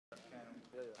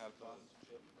help us.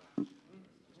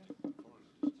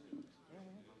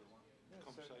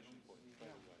 Conversation point.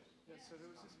 Yeah, so there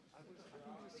was this, I think it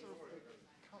was sort of, the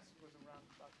cusp was around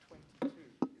about 22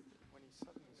 when he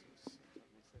suddenly sort of sat up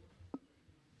and he said,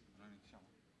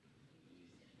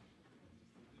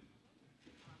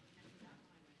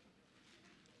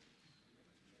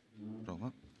 Prova.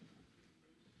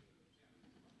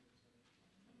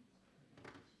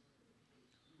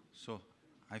 So,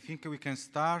 I think we can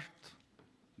start.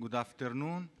 Good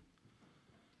afternoon.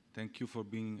 Thank you for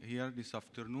being here this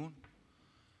afternoon.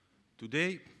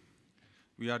 Today,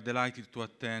 we are delighted to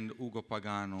attend Ugo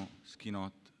Pagano's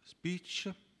keynote speech.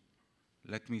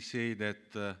 Let me say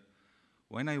that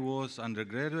when I was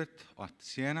undergraduate at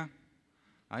Siena,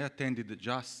 I attended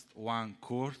just one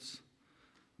course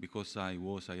because I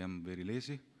am very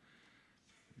lazy.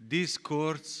 This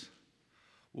course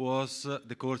was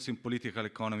the course in political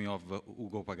economy of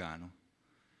Ugo Pagano.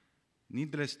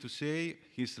 Needless to say,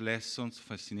 his lessons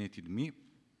fascinated me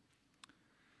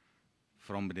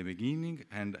from the beginning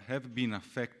and have been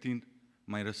affecting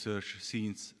my research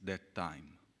since that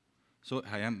time. So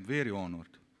I am very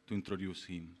honored to introduce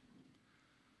him.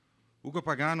 Ugo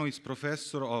Pagano is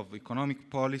professor of economic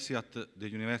policy at the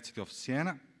University of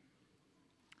Siena,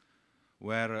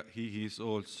 where he is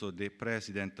also the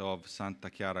president of Santa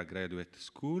Chiara Graduate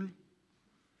School.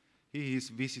 He is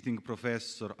visiting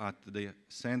professor at the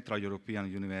Central European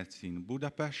University in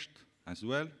Budapest as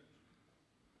well.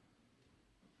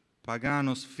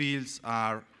 Pagano's fields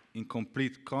are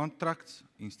incomplete contracts,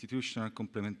 institutional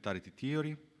complementarity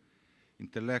theory,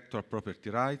 intellectual property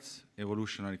rights,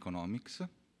 evolutionary economics.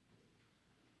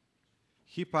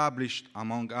 He published,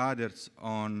 among others,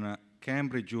 on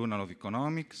Cambridge Journal of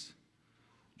Economics,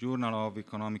 Journal of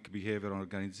Economic Behavior and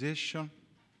Organization,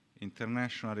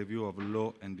 International Review of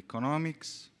Law and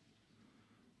Economics,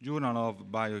 Journal of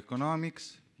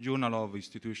Bioeconomics, Journal of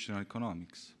Institutional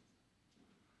Economics.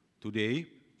 Today,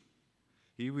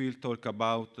 he will talk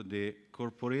about the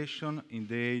corporation in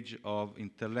the age of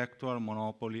intellectual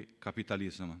monopoly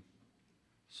capitalism.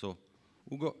 So,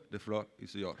 Ugo, the floor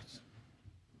is yours.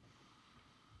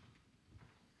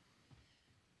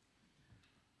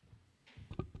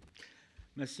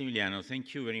 Massimiliano,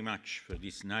 thank you very much for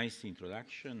this nice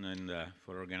introduction and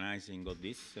for organizing all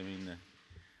this. I mean,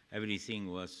 everything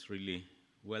was really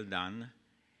well done.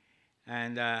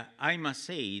 And I must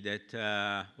say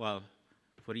that, well,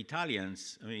 for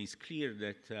Italians, I mean, it's clear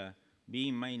that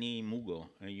being my name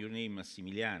Ugo and your name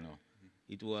Massimiliano,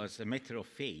 it was a matter of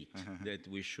fate that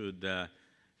we should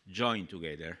join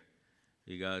together,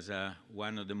 because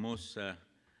one of the most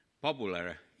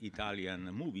popular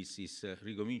Italian movies is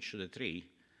Ricomincio da tre,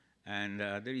 and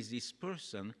there is this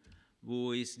person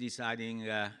who is deciding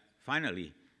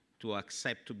finally to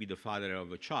accept to be the father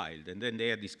of a child, and then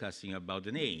they are discussing about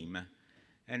the name,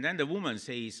 and then the woman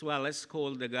says, well, let's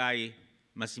call the guy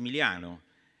Massimiliano,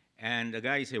 and the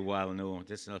guy says, well, no,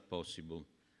 that's not possible,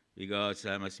 because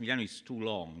Massimiliano is too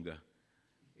long.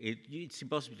 It's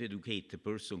impossible to educate a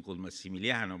person called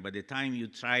Massimiliano. By the time you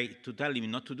try to tell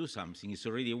him not to do something, he's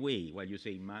already away while you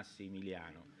say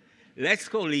Massimiliano. Let's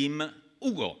call him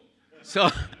Ugo. So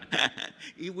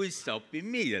he will stop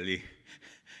immediately.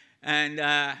 And,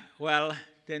 well,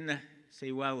 then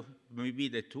say, well, maybe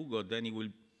that Ugo, then he will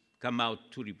come out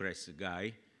too repressed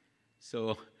guy.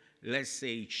 So let's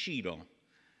say Ciro.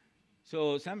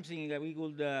 So something that we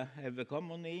could have a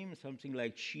common name, something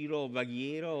like Ciro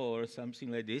Vatiero or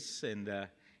something like this, and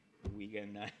we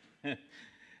can,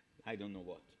 I don't know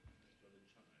what.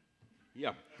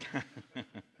 Yeah.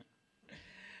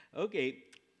 Okay,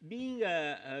 being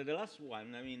the last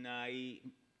one, I mean,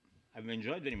 I've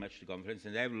enjoyed very much the conference,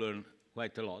 and I've learned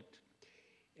quite a lot.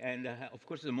 And of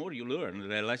course, the more you learn,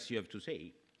 the less you have to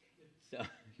say. So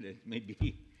that may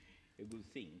be a good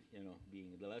thing, you know,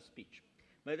 being the last speech.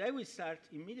 But I will start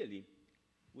immediately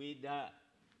with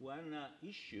one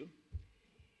issue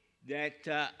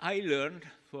that I learned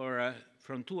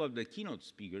from two of the keynote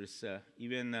speakers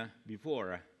even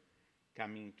before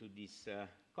coming to this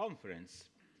conference.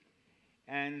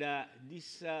 And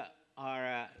these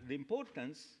are the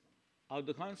importance of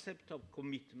the concept of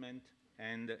commitment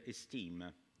and esteem.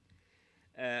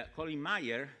 Colin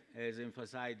Mayer has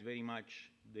emphasized very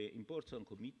much the importance of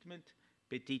commitment.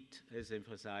 Petit has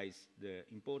emphasized the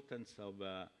importance of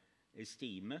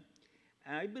esteem.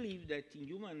 I believe that in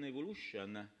human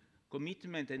evolution,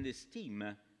 commitment and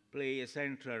esteem play a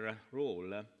central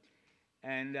role.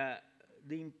 And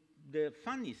the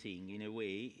funny thing, in a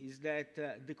way, is that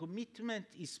the commitment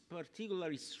is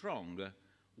particularly strong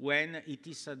when it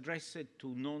is addressed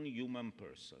to non-human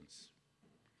persons.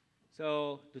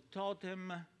 So the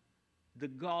totem, the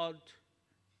god,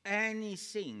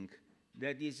 anything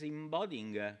that is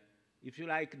embodying, if you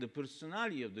like, the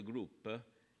personality of the group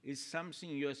is something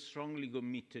you are strongly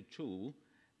committed to,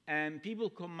 and people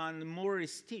command more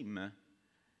esteem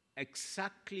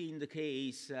exactly in the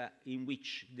case in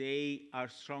which they are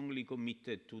strongly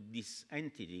committed to this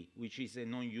entity, which is a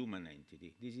non-human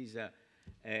entity. This is a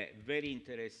very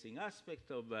interesting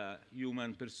aspect of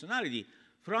human personality.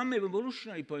 From an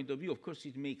evolutionary point of view, of course,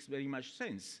 it makes very much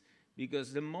sense,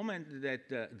 because the moment that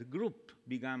the group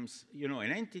becomes,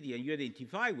 an entity and you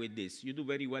identify with this, you do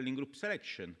very well in group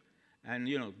selection. And,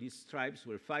 these tribes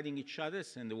were fighting each other,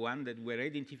 and the one that were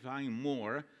identifying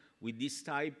more with this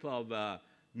type of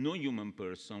non-human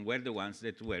person were the ones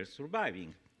that were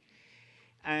surviving.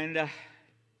 And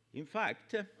in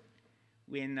fact,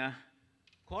 when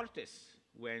Cortes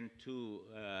went to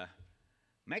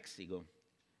Mexico,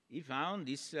 he found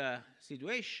this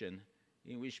situation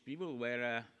in which people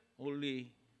were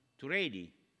only too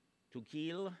ready to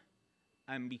kill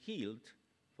and be killed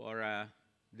for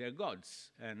their gods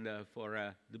and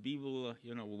for the people,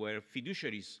 who were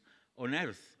fiduciaries on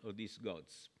earth of these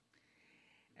gods.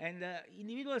 And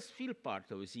individuals feel part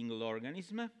of a single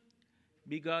organism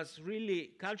because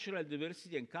really cultural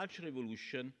diversity and cultural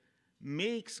evolution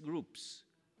makes groups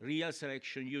real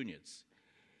selection units.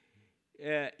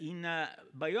 In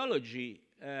biology,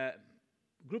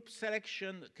 group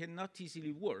selection cannot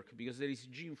easily work because there is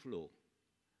gene flow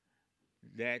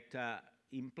that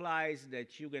implies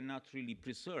that you cannot really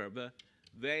preserve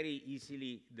very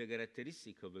easily the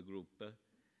characteristic of a group.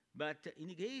 But in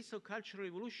the case of cultural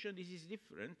evolution, this is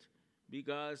different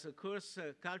because, of course,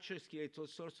 cultures create all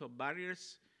sorts of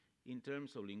barriers in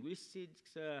terms of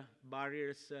linguistics,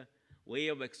 barriers, way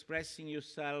of expressing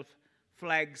yourself,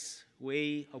 flags,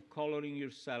 way of coloring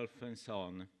yourself, and so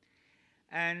on.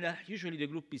 And usually the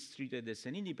group is treated as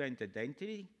an independent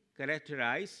entity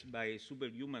characterized by a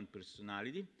superhuman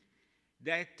personality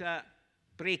that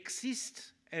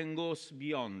pre-exists and goes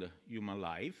beyond human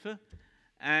life.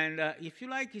 And if you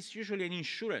like, it's usually an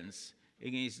insurance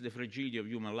against the fragility of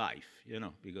human life,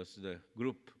 because the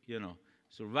group,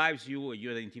 survives you and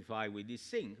you identify with this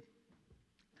thing.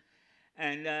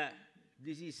 And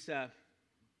this is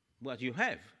what you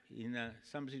have in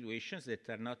some situations that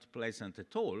are not pleasant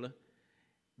at all,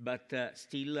 but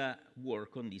still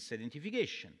work on this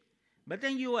identification. But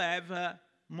then you have a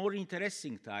more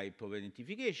interesting type of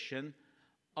identification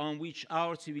on which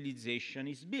our civilization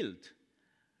is built.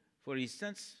 For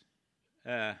instance,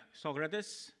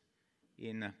 Socrates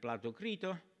in Plato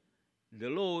Crito, the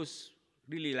laws,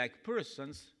 really like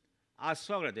persons, ask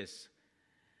Socrates,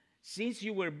 since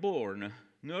you were born,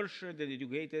 nurtured and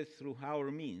educated through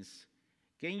our means,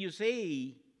 can you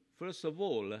say, first of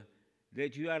all,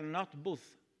 that you are not both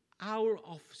our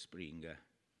offspring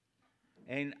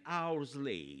and our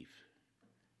slave,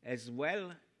 as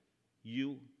well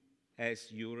you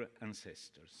as your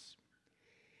ancestors?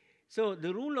 So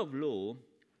the rule of law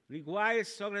requires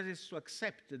Socrates to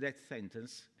accept that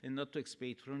sentence and not to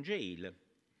escape from jail.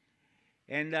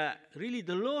 And really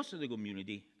the laws of the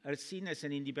community are seen as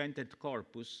an independent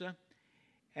corpus.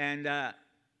 And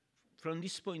from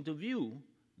this point of view,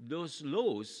 those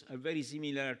laws are very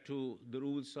similar to the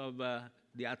rules of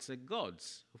the Aztec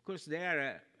gods. Of course, they are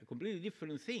a completely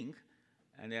different thing,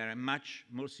 and they are a much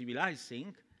more civilized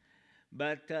thing.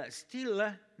 But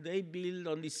still, they build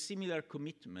on this similar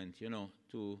commitment,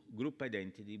 to group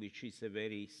identity, which is a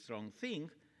very strong thing.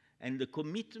 And the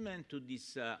commitment to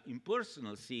this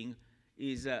impersonal thing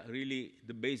is really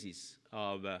the basis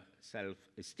of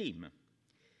self-esteem.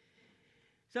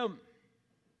 So,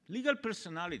 legal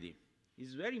personality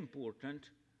is very important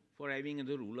for having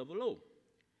the rule of law.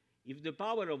 If the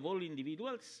power of all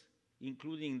individuals,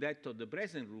 including that of the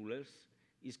present rulers,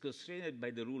 is constrained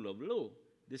by the rule of law,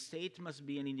 the state must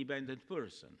be an independent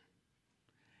person.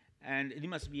 And it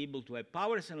must be able to have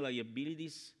powers and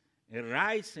liabilities, and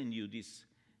rights and duties,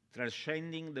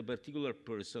 transcending the particular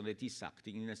person that is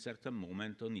acting in a certain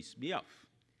moment on his behalf.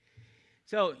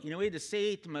 So, in a way, the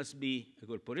state must be a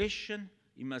corporation,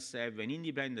 it must have an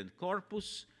independent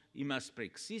corpus, it must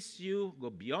pre-exist you, go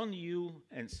beyond you,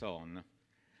 and so on.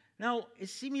 Now, a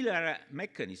similar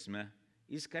mechanism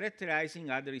is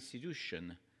characterizing other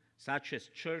institutions, such as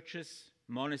churches,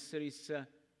 monasteries,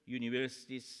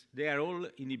 universities. They are all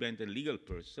independent legal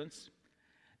persons.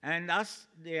 And as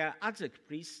they are Aztec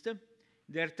priests,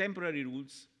 their temporary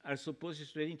rules are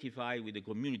supposed to identify with the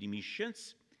community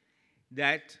missions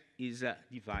that is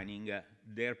defining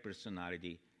their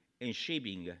personality and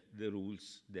shaping the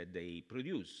rules that they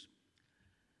produce.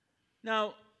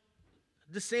 Now,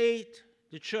 the state,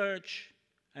 the church,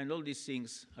 and all these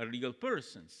things are legal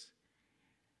persons.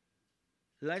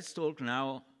 Let's talk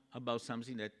now about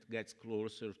something that gets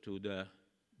closer to the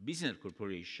business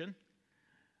corporation.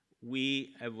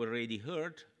 We have already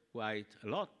heard quite a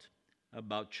lot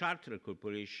about charter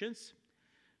corporations.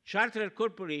 Charter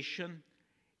corporation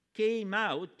came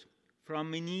out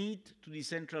from a need to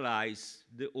decentralize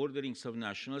the orderings of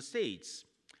national states.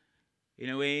 In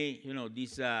a way,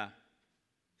 these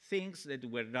things that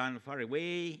were done far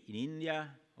away in India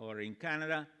or in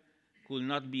Canada could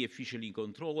not be officially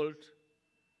controlled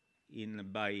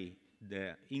by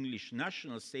the English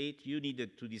national state. You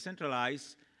needed to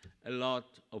decentralize a lot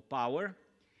of power,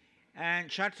 and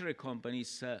charter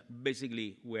companies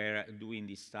basically were doing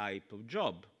this type of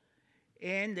job.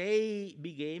 And they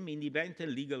became independent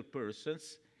legal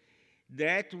persons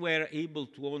that were able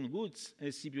to own goods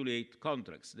and stipulate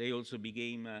contracts. They also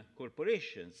became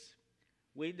corporations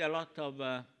with a lot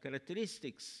of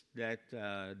characteristics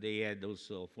that they had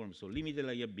also forms of limited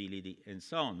liability and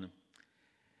so on.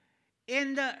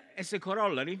 And as a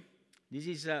corollary, this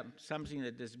is something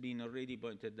that has been already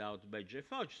pointed out by Jeff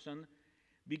Hodgson,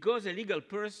 because a legal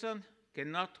person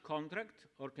cannot contract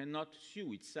or cannot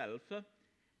sue itself,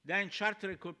 then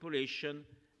charter corporation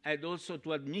had also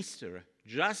to administer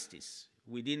justice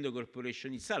within the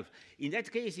corporation itself. In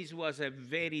that case, it was a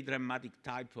very dramatic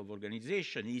type of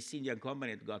organization. The East India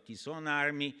Company had got its own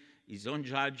army, its own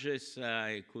judges,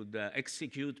 it could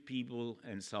execute people,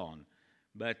 and so on.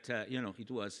 But,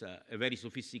 it was a very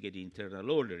sophisticated internal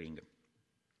ordering.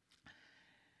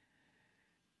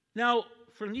 Now,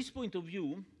 from this point of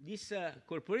view, these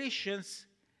corporations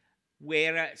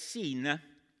were seen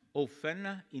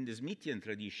often in the Smithian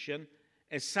tradition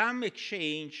as some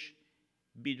exchange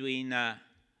between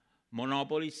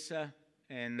monopolies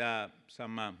and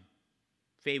some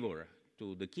favor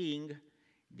to the king.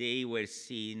 They were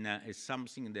seen as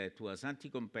something that was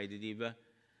anti-competitive,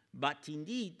 but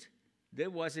indeed there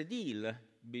was a deal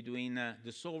between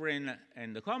the sovereign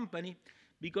and the company,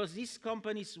 because these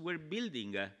companies were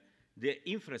building the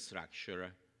infrastructure,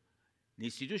 the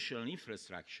institutional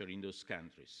infrastructure in those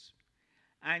countries.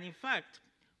 And in fact,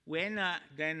 when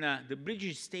then the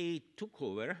British state took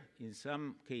over, in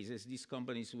some cases, these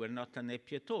companies were not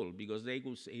unhappy at all, because they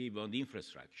could save on the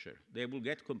infrastructure. They will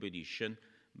get competition,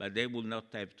 but they will not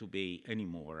have to pay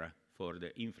anymore for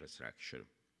the infrastructure.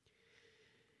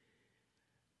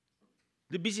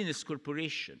 The business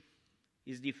corporation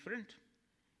is different.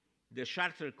 The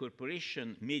charter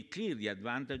corporation made clear the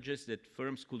advantages that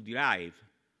firms could derive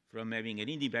from having an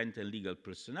independent legal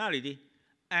personality,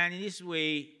 and in this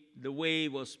way, the way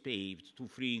was paved to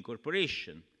free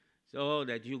incorporation, so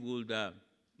that you could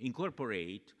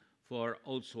incorporate for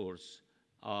all sorts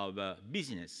of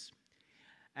business.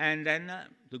 And then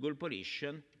the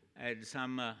corporation had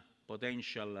some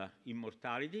potential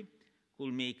immortality,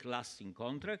 could make lasting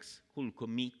contracts, could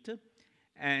commit,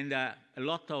 and a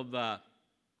lot of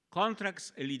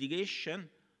contracts and litigation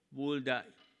would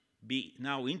be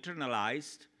now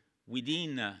internalized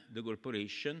within the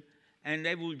corporation, and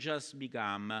they will just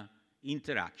become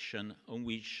interaction on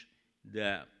which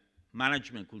the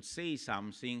management could say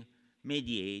something,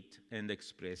 mediate, and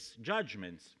express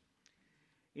judgments.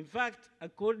 In fact,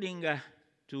 according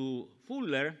to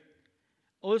Fuller,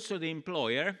 also the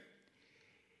employer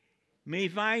may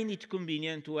find it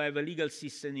convenient to have a legal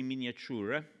system in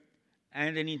miniature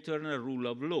and an internal rule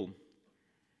of law.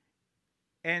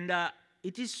 And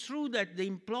it is true that the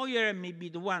employer may be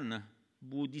the one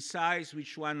who decides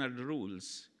which one are the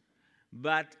rules.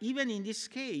 But even in this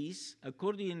case,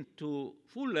 according to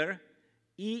Fuller,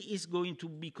 he is going to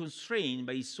be constrained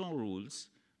by his own rules,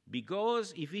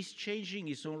 because if he's changing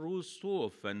his own rules too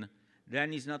often,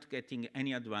 then he's not getting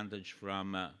any advantage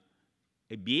from a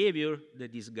behavior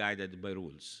that is guided by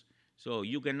rules. So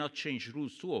you cannot change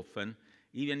rules too often,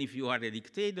 even if you are a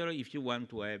dictator, if you want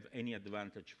to have any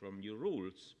advantage from your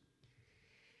rules.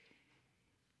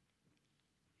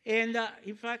 And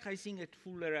in fact, I think that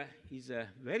Fuller is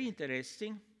very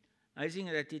interesting. I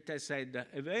think that it has had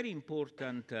a very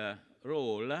important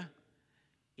role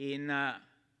in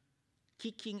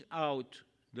kicking out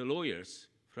the lawyers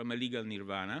from a legal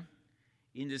nirvana,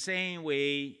 in the same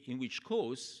way in which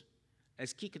Coase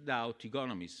has kicked out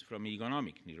economists from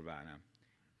economic nirvana.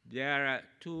 There are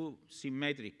two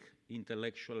symmetric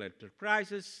intellectual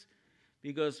enterprises,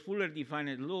 because Fuller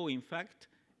defined law, in fact,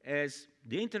 as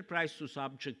the enterprise to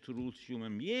subject to rules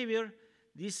human behavior.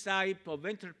 This type of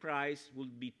enterprise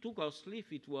would be too costly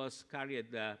if it was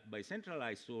carried by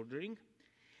centralized ordering,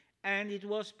 and it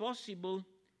was possible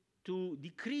to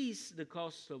decrease the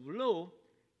cost of law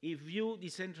if you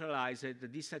decentralized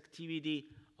this activity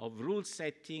of rule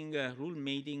setting, rule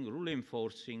making, rule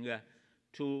enforcing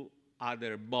to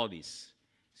other bodies.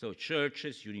 so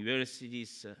churches,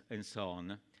 universities, and so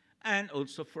on, and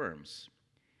also firms.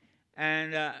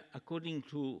 And according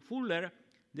to Fuller,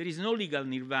 there is no legal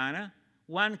nirvana.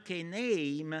 One can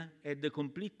aim at the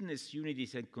completeness, unity,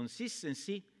 and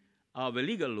consistency of a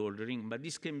legal ordering, but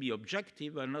this can be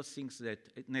objective and not things that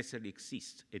necessarily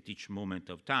exist at each moment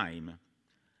of time.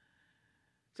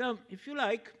 So, if you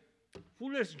like,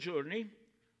 Fuller's journey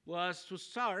was to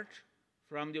start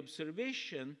from the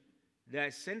observation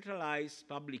that centralized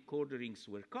public orderings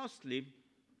were costly,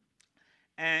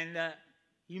 and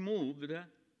he moved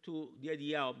to the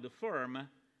idea of the firm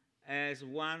as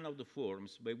one of the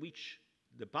forms by which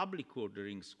the public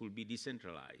orderings could be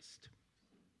decentralized.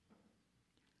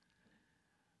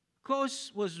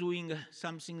 Coase was doing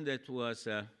something that was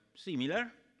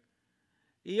similar.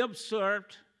 He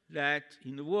observed that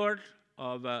in the world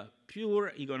of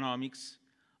pure economics,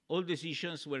 all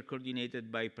decisions were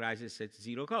coordinated by prices at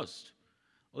zero cost.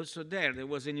 Also there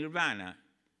was a nirvana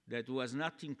that was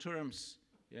not in terms,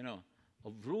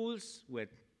 of rules,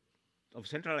 of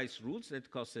centralized rules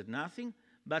that costed nothing,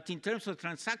 but in terms of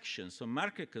transactions, of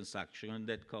market transaction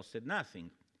that costed nothing.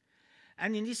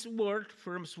 And in this world,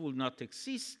 firms would not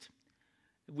exist.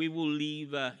 We will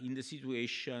live in the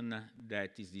situation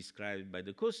that is described by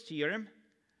the Coase theorem,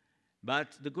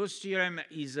 but the Coase theorem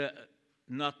is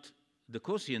not the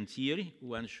Coasean theory.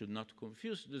 One should not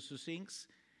confuse the two things.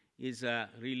 It's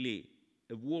really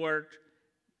a world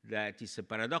that is a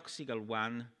paradoxical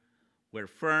one, where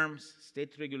firms,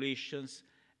 state regulations,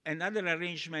 and other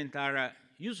arrangements are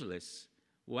useless.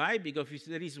 Why? Because if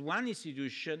there is one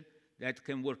institution that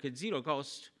can work at zero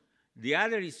cost, the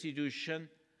other institution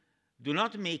do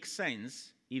not make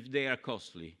sense if they are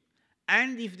costly.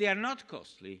 And if they are not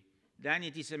costly, then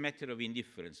it is a matter of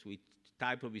indifference which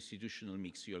type of institutional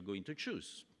mix you are going to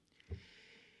choose.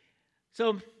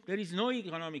 So there is no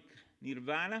economic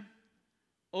nirvana.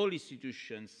 All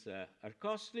institutions are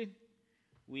costly.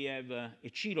 We have a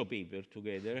Ciro paper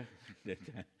together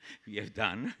that we have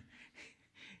done,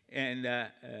 and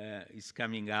it's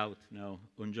coming out now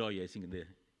on Joy, I think, the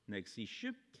next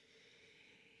issue.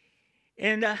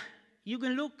 And you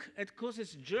can look at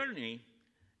Coase's journey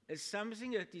as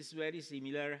something that is very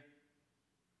similar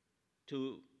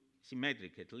to,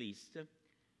 symmetric at least,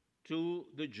 to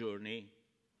the journey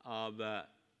of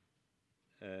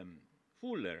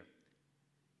Fuller.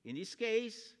 In this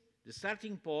case, the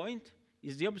starting point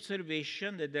is the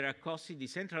observation that there are costly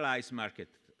decentralized market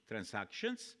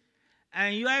transactions,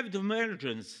 and you have the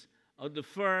emergence of the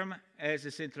firm as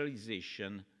a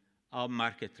centralization of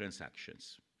market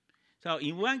transactions. So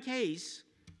in one case,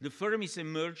 the firm is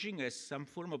emerging as some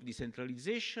form of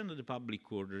decentralization of the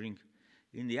public ordering.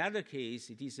 In the other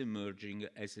case, it is emerging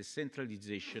as a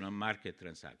centralization of market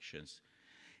transactions.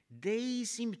 They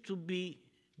seem to be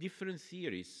different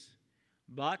theories,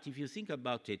 but if you think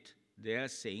about it, they are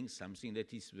saying something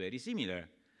that is very similar.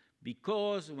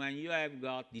 Because when you have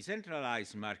got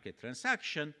decentralized market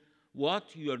transaction,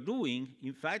 what you are doing,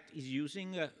 in fact, is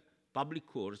using public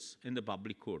courts and the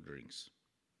public orderings.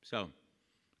 So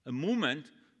a movement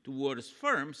towards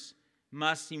firms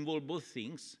must involve both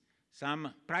things,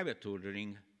 some private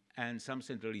ordering and some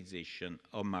centralization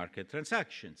of market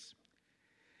transactions.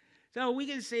 So we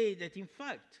can say that, in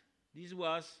fact, this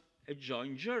was a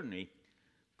joint journey.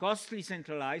 Costly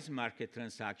centralized market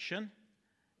transaction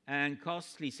and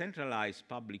costly centralized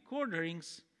public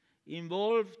orderings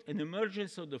involved an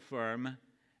emergence of the firm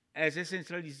as a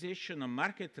centralization of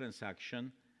market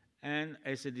transaction and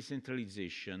as a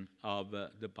decentralization of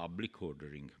the public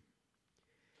ordering.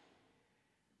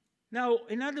 Now,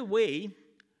 another way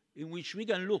in which we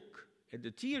can look at the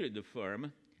theory of the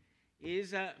firm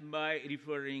is by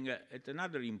referring at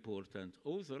another important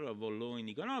author of law in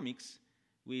economics,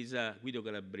 with Guido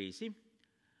Calabresi.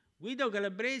 Guido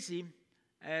Calabresi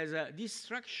has this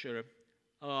structure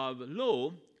of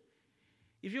law,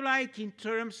 if you like, in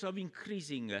terms of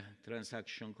increasing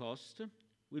transaction cost.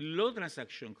 With low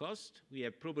transaction cost, we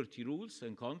have property rules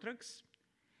and contracts.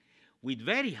 With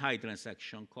very high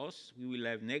transaction costs, we will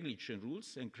have negligence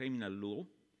rules and criminal law.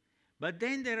 But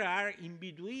then there are, in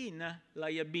between,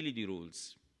 liability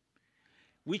rules,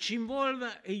 which involve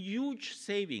a huge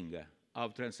saving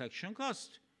of transaction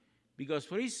cost, because,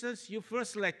 for instance, you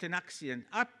first let an accident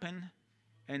happen,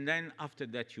 and then after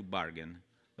that you bargain.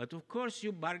 But of course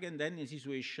you bargain then in a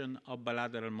situation of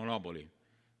bilateral monopoly,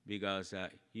 because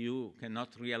you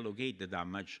cannot reallocate the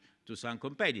damage to some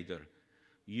competitor.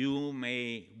 You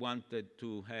may want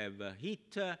to have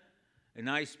hit a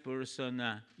nice person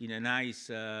in a nice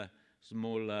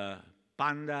small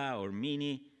Panda or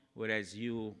Mini, whereas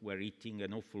you were hitting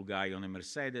an awful guy on a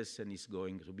Mercedes, and it's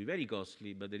going to be very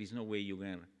costly, but there is no way you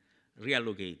can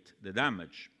reallocate the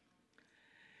damage.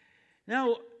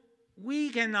 Now, we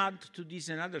can add to this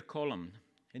another column,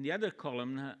 and the other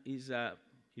column is,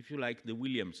 if you like, the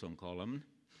Williamson column,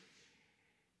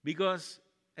 because,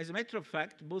 as a matter of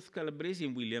fact, both Calabresi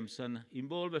and Williamson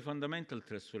involve a fundamental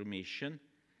transformation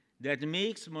that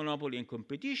makes monopoly and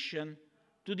competition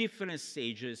two different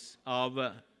stages of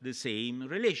the same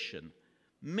relation.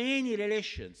 Many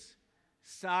relations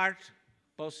start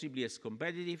possibly as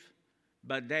competitive,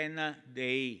 but then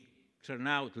they turn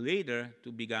out later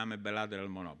to become a bilateral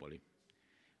monopoly.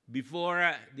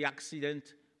 Before the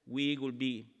accident, we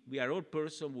are all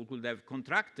persons who could have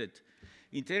contracted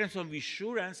in terms of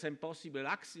insurance and possible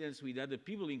accidents with other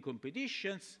people in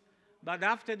competitions, but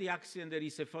after the accident, there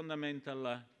is a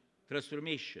fundamental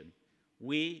transformation.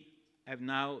 We have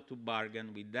now to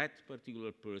bargain with that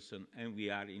particular person, and we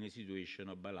are in a situation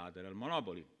of bilateral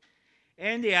monopoly.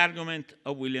 And the argument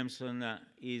of Williamson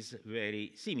is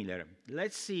very similar.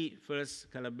 Let's see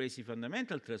first Calabresi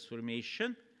fundamental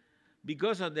transformation.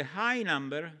 Because of the high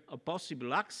number of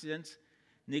possible accidents,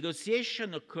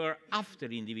 negotiations occur after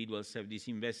individuals have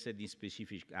disinvested in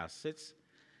specific assets.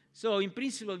 So in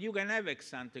principle, you can have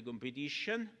ex-ante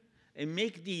competition and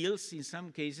make deals in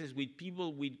some cases with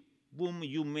people with whom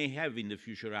you may have in the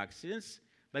future accidents,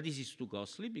 but this is too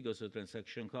costly because of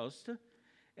transaction cost.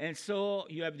 And so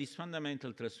you have this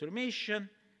fundamental transformation,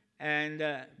 and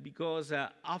because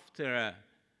after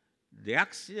the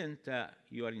accident,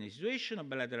 you are in a situation of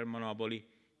bilateral monopoly,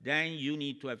 then you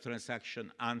need to have transaction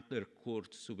under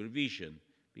court supervision,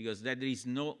 because there is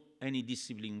no any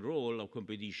discipline role of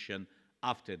competition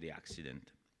after the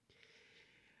accident.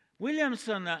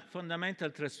 Williamson's fundamental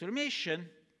transformation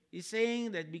is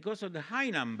saying that because of the high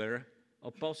number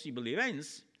of possible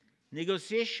events,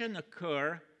 negotiations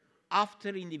occur after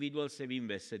individuals have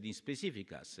invested in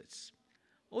specific assets.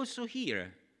 Also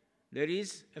here, there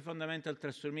is a fundamental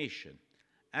transformation.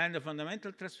 And the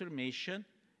fundamental transformation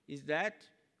is that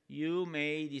you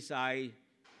may decide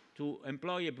to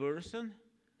employ a person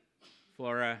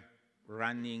for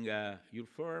running your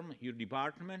firm, your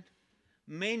department.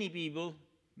 Many people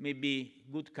may be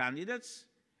good candidates,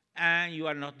 and you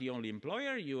are not the only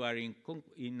employer. You are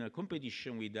in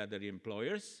competition with other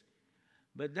employers.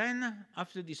 But then,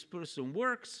 after this person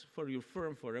works for your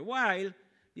firm for a while,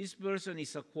 this person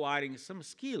is acquiring some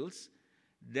skills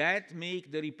that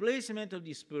make the replacement of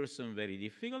this person very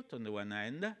difficult on the one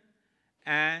hand,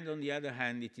 and on the other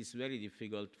hand, it is very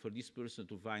difficult for this person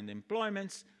to find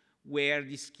employments where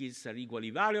these skills are equally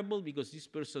valuable, because this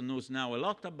person knows now a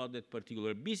lot about that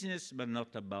particular business, but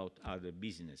not about other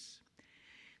business.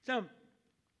 So,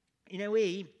 in a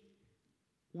way,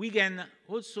 we can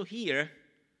also here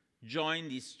join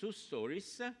these two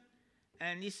stories,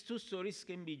 and these two stories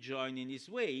can be joined in this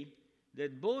way,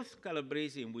 that both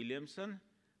Calabresi and Williamson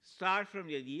start from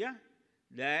the idea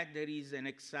that there is an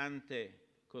ex-ante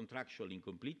contractual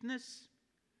incompleteness,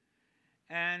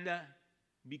 and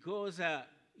because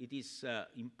it is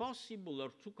impossible or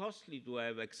too costly to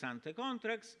have ex-ante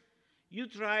contracts, you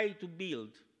try to build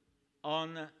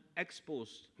on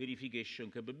ex-post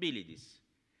verification capabilities.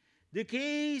 The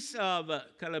case of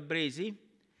Calabresi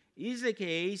is a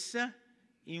case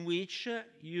in which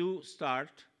you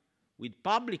start with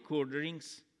public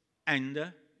orderings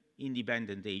and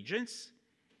independent agents,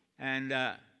 and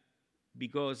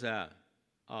because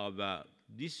of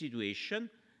this situation,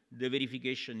 the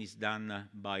verification is done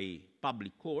by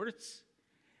public courts.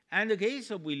 And the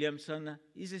case of Williamson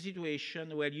is a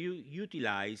situation where you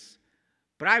utilize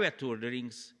private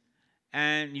orderings,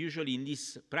 and usually in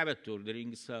these private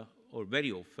orderings, or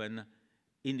very often,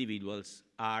 individuals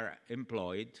are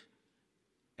employed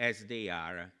as they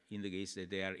are in the case that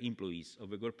they are employees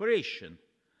of a corporation.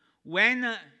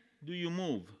 When do you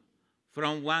move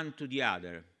from one to the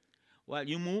other? Well,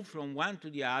 you move from one to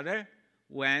the other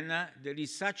when there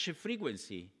is such a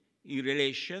frequency in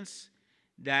relations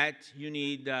that you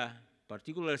need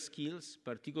particular skills,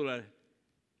 particular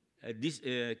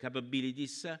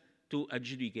capabilities to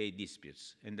adjudicate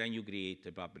disputes, and then you create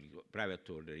a private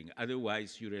ordering.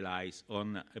 Otherwise, you rely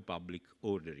on a public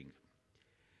ordering.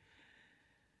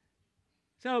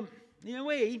 So, in a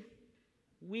way,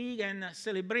 we can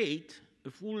celebrate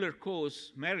a fuller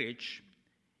cause marriage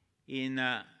in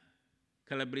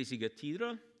Calabresi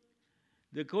Cathedral.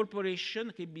 The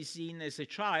corporation can be seen as a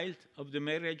child of the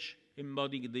marriage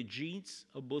embodying the genes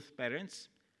of both parents,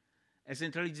 a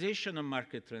centralization of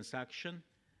market transaction,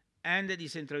 and the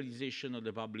decentralization of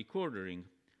the public ordering.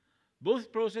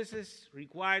 Both processes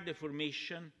require the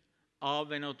formation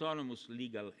of an autonomous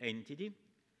legal entity,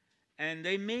 and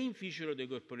the main feature of the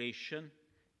corporation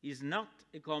is not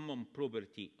a common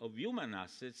property of human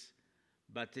assets,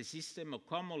 but a system of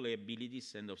common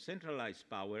liabilities and of centralized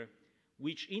power,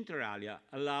 which inter alia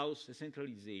allows the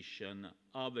centralization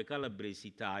of a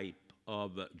Calabrese type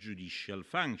of judicial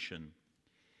function.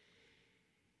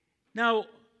 Now,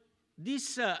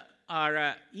 these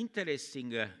are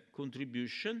interesting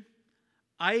contributions.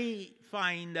 I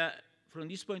find, from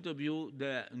this point of view,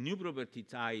 the new property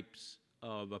types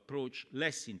of approach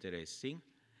less interesting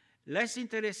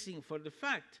for the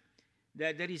fact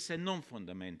that there is a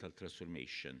non-fundamental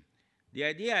transformation. The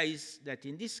idea is that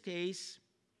in this case,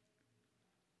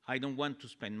 I don't want to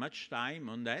spend much time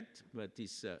on that, but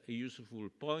it's a useful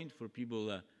point for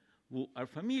people who are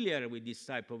familiar with this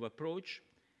type of approach.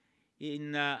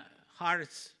 In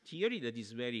Hart's theory, that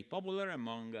is very popular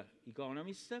among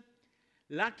economists,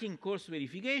 lacking course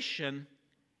verification,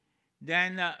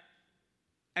 then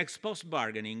ex post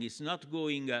bargaining is not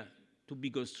going to be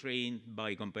constrained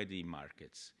by competitive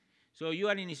markets. So you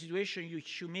are in a situation in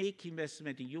which you make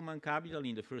investment in human capital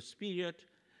in the first period,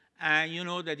 and you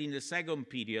know that in the second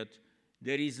period,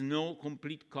 there is no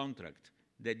complete contract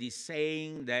that is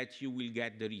saying that you will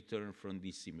get the return from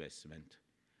this investment.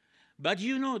 But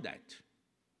you know that.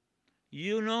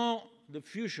 You know the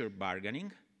future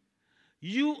bargaining.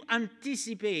 You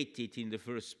anticipate it in the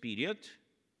first period.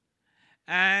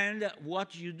 And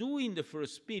what you do in the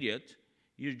first period,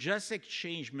 you just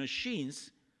exchange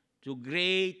machines to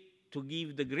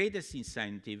give the greatest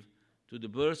incentive to the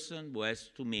person who has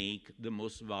to make the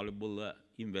most valuable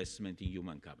investment in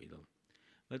human capital.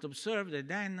 But observe that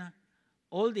then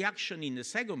all the action in the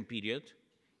second period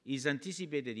is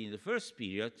anticipated in the first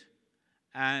period,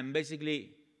 and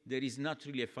basically there is not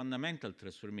really a fundamental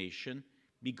transformation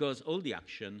because all the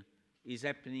action is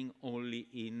happening only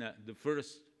in the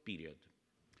first period.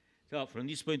 So from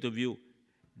this point of view,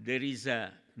 there is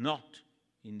not,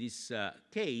 in this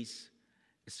case,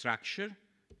 a structure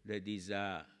that is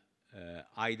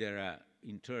either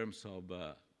in terms of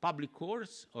public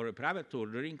courts or private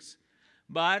orderings,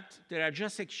 but there are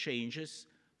just exchanges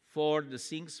for the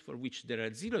things for which there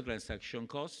are zero transaction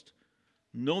cost,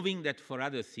 knowing that for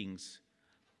other things,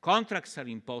 contracts are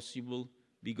impossible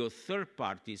because third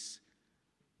parties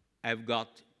have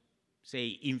got, say,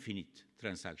 infinite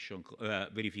transaction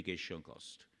verification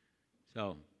cost.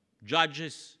 So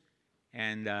judges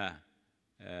and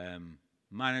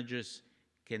managers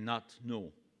cannot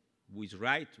know who is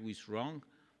right, who is wrong,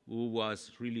 who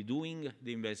was really doing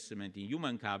the investment in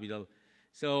human capital.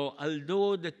 So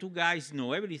although the two guys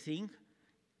know everything,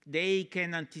 they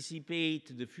can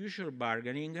anticipate the future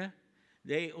bargaining.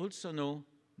 They also know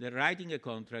that writing a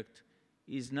contract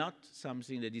is not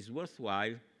something that is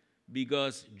worthwhile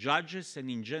because judges and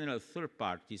in general third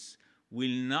parties will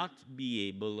not be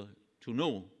able to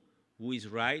know who is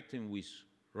right and who is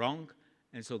wrong,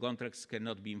 and so contracts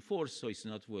cannot be enforced, so it's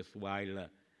not worthwhile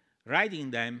writing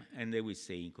them, and they will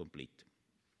stay incomplete.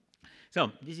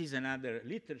 So this is another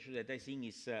literature that I think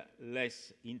is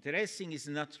less interesting. It's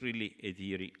not really a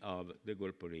theory of the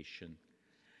corporation.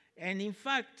 And in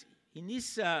fact, in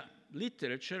this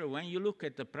literature, when you look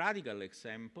at a practical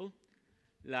example,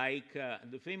 like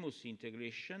the famous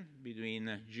integration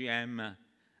between GM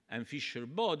and Fisher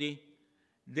Body,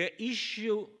 the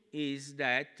issue is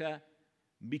that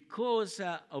because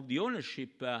of the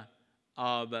ownership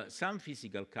of some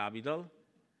physical capital,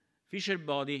 Fisher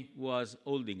Body was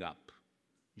holding up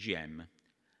GM.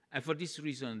 And for this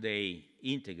reason, they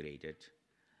integrated.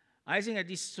 I think that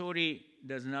this story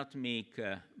does not make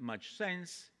much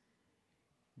sense.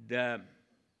 The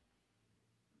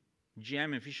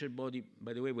GM and Fisher Body,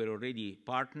 by the way, were already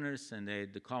partners and they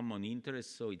had the common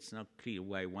interests, so it's not clear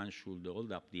why one should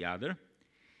hold up the other.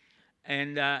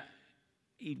 And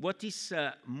what is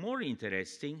more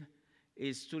interesting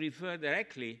is to refer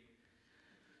directly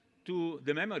to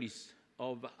the memories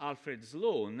of Alfred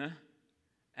Sloan.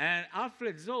 And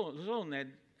Alfred Sloan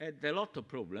had a lot of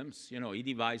problems. You know, he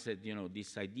devised,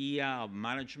 this idea of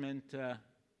management,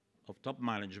 of top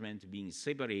management being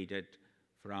separated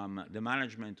from the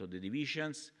management of the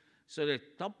divisions, so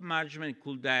that top management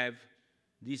could have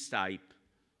this type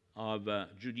of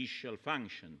judicial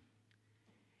function.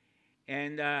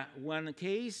 And one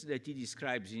case that he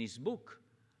describes in his book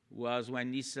was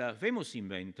when this famous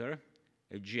inventor,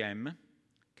 a GM,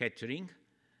 Kettering,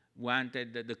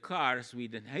 wanted the cars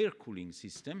with an air cooling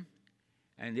system,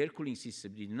 and the air cooling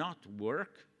system did not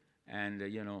work, and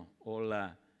all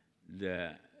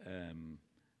the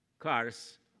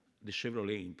cars, the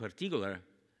Chevrolet in particular,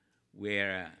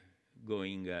 were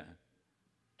going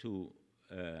to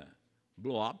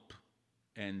blow up,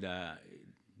 and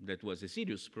that was a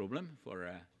serious problem for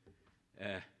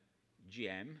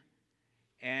GM.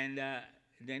 And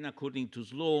then, according to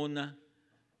Sloan,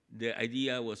 the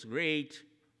idea was great,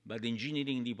 but the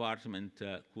engineering department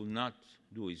could not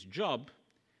do its job,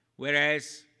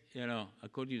 whereas, you know,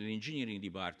 according to the engineering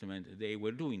department, they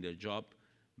were doing their job,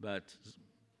 but,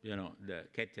 you know, the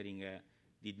catering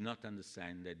did not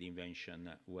understand that the invention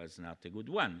was not a good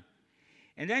one.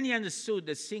 And then he understood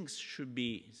that things should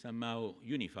be somehow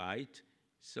unified,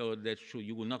 so that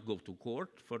you will not go to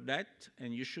court for that,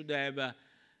 and you should have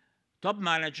top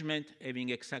management having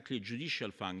exactly a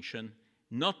judicial function,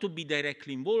 not to be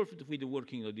directly involved with the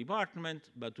working of the department,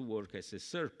 but to work as a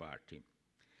third party.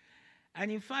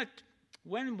 And in fact,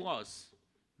 when was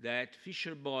that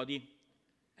Fisher Body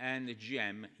and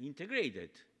GM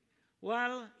integrated?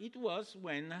 Well, it was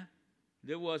when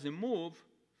there was a move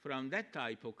from that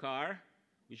type of car,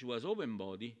 which was open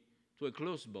body, to a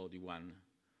closed body one.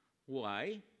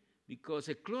 Why? Because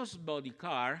a closed body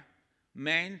car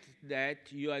meant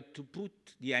that you had to put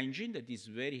the engine, that is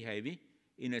very heavy,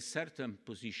 in a certain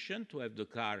position to have the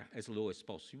car as low as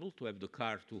possible, to have the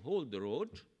car to hold the road.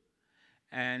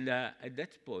 And at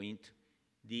that point,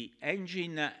 the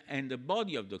engine and the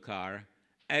body of the car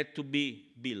had to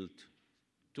be built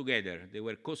together. They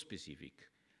were co-specific.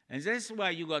 And that's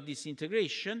why you got this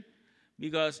integration,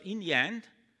 because in the end,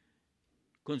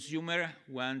 consumer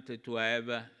wanted to have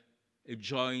a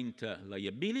joint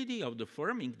liability of the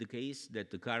firm in the case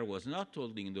that the car was not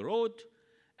holding the road,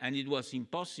 and it was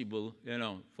impossible, you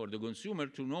know, for the consumer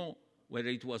to know whether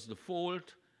it was the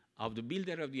fault of the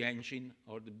builder of the engine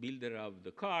or the builder of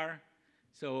the car,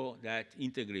 so that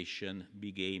integration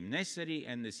became necessary,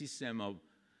 and the system of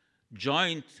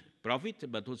joint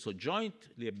profit, but also joint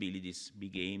liabilities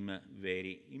became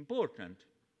very important.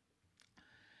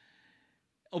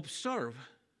 Observe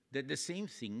that the same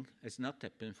thing has not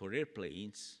happened for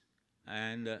airplanes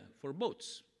and for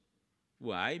boats.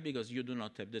 Why? Because you do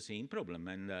not have the same problem.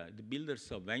 And the builders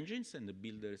of engines and the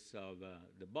builders of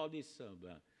the bodies of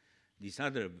these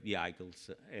other vehicles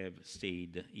have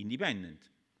stayed independent.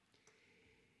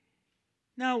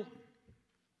 Now,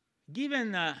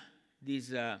 given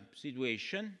this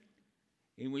situation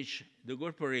in which the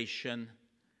corporation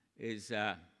is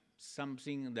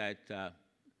something that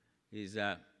is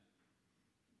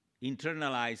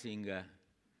internalizing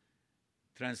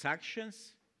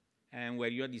transactions, and where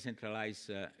you decentralize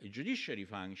a judiciary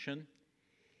function,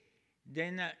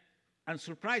 then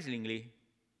unsurprisingly,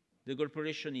 the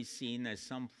corporation is seen as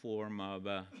some form of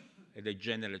a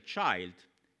degenerate child.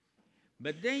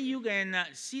 But then you can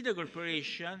see the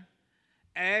corporation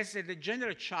as a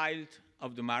degenerate child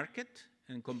of the market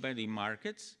and competitive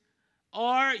markets,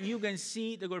 or you can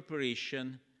see the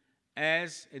corporation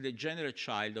as a degenerate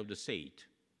child of the state.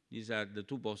 These are the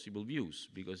two possible views,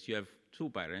 because you have two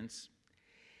parents.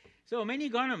 So many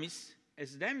economists,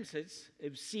 as themselves,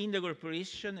 have seen the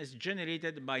corporation as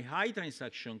generated by high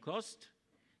transaction costs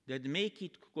that make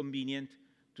it convenient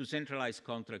to centralize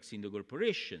contracts in the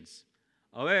corporations.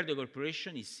 However, the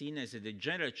corporation is seen as a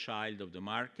degenerate child of the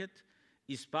market,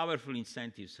 its powerful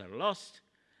incentives are lost,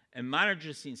 and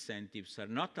managers' incentives are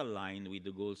not aligned with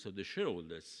the goals of the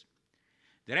shareholders.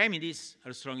 The remedies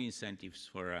are strong incentives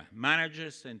for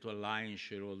managers and to align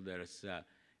shareholders'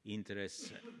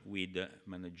 interests with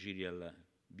managerial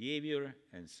behavior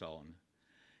and so on.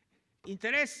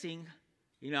 Interesting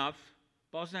enough,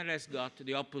 Posner has got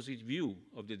the opposite view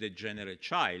of the degenerate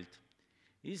child.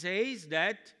 He says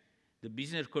that the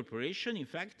business corporation, in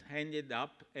fact, ended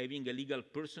up having a legal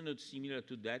personhood similar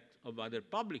to that of other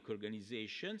public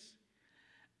organizations,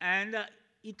 and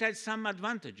it had some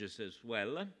advantages as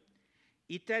well.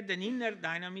 It had an inner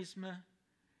dynamism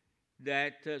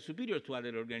that superior to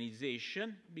other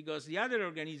organizations, because the other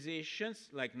organizations,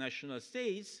 like national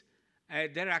states,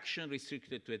 had their action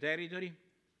restricted to a territory,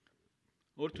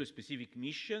 or to specific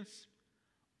missions,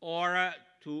 or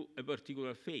to a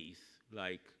particular faith,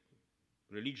 like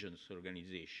religious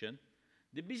organization.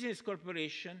 The business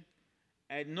corporation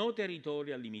had no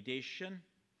territorial limitation,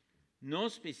 no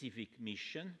specific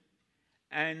mission,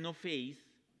 and no faith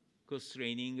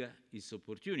constraining its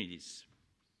opportunities.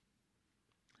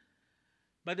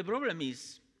 But the problem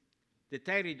is the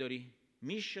territory,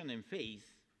 mission, and faith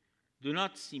do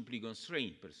not simply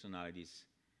constrain personalities.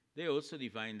 They also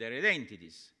define their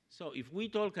identities. So if we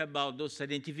talk about those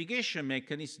identification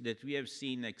mechanisms that we have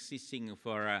seen existing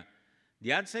for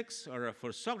the Aztecs or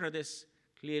for Socrates,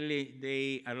 clearly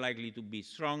they are likely to be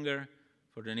stronger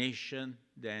for the nation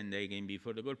than they can be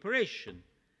for the corporation.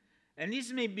 And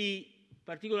this may be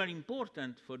particularly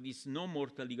important for this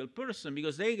non-mortal legal person,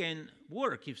 because they can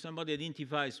work if somebody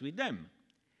identifies with them.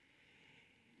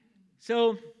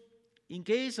 So in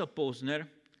case of Posner,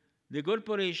 the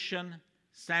corporation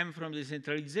stemmed from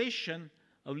decentralization,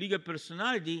 of legal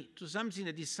personality to something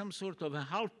that is some sort of a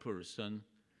half person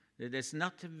that has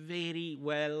not a very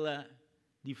well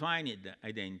defined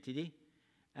identity,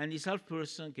 and this half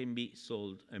person can be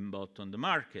sold and bought on the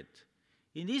market.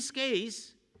 In this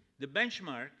case, the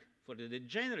benchmark for the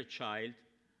degenerate child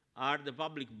are the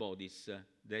public bodies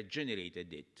that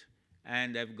generated it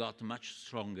and have got much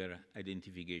stronger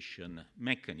identification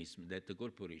mechanism that the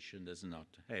corporation does not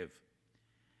have.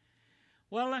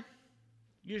 Well,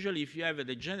 usually if you have a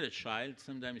degenerate child,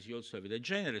 sometimes you also have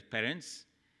degenerate parents,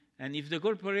 and if the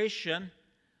corporation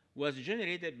was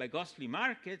generated by costly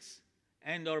markets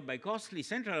and or by costly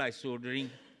centralized ordering,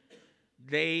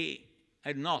 it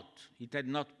had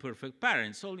not perfect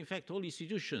parents. In fact, all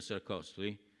institutions are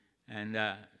costly, and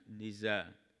this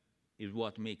is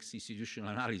what makes institutional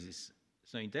analysis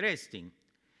so interesting.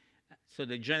 So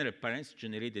the degenerate parents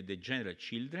generated degenerate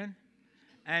children,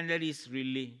 and there is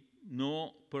really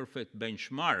no perfect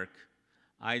benchmark,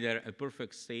 either a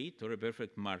perfect state or a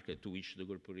perfect market to which the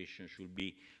corporation should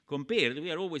be compared.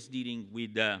 We are always dealing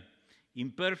with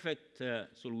imperfect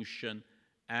solution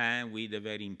and with a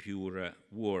very impure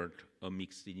world of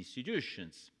mixed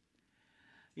institutions.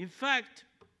 In fact,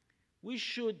 we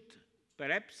should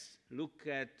perhaps look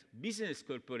at business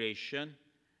corporation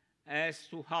as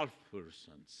to half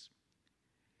persons.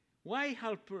 Why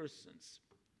half persons?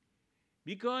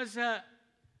 Because a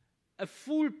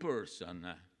full person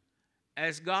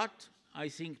has got, I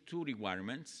think, two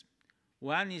requirements.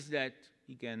 One is that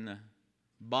he can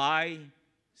buy,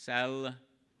 sell,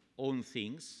 own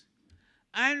things.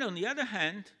 And on the other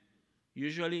hand,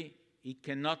 usually it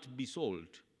cannot be sold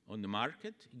on the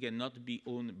market, it cannot be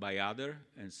owned by others,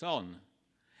 and so on.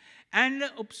 And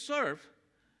observe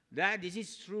that this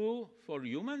is true for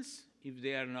humans if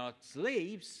they are not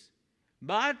slaves,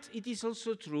 but it is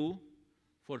also true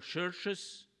for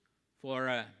churches,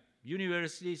 for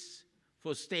universities,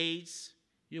 for states.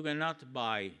 You cannot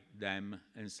buy them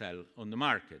and sell on the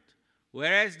market.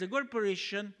 Whereas the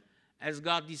corporation has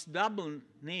got this double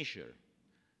nature.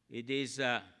 It is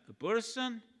a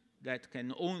person that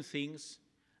can own things,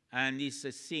 and is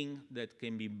a thing that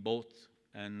can be bought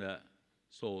and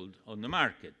sold on the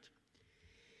market.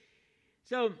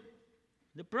 So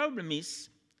the problem is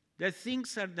that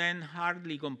things are then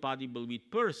hardly compatible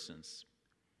with persons.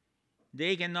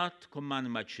 They cannot command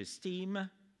much esteem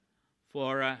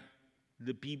for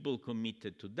the people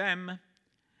committed to them,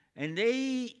 and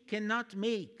they cannot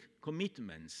make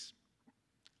commitments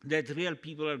that real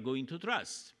people are going to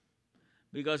trust.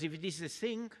 Because if it is a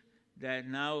thing that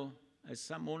now has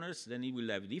some owners, then it will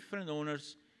have different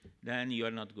owners, then you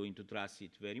are not going to trust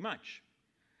it very much.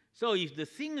 So if the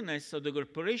thingness of the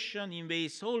corporation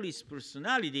invades all its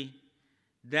personality,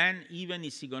 then even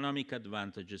its economic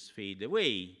advantages fade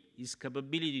away. Its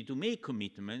capability to make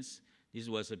commitments, this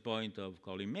was a point of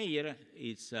Colin Mayer,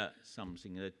 it's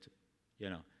something that,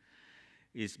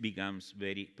 becomes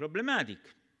very problematic.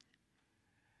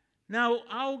 Now,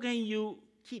 how can you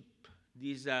keep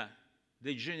this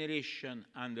degeneration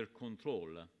under control?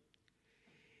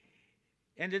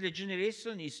 And the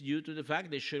degeneration is due to the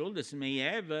fact that shareholders may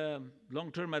have a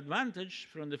long-term advantage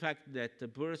from the fact that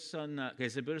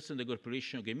as a person, the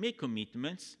corporation can make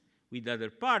commitments with other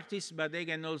parties, but they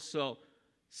can also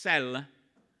sell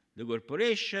the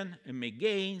corporation and make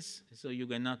gains, so you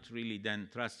cannot really then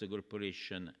trust the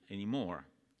corporation anymore.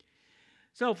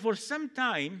 So for some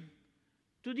time,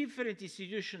 two different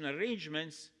institutional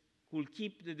arrangements could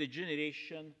keep the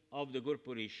degeneration of the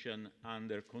corporation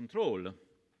under control.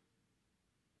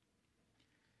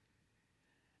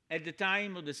 At the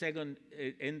time of the second,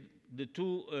 and the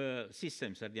two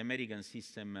systems are the American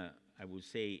system, I would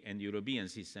say, and the European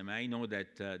system. I know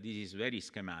that this is very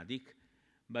schematic,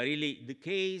 but really the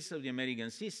case of the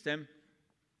American system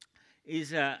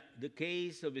is the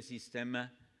case of a system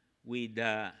with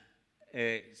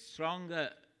a strong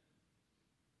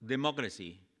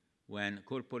democracy when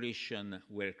corporations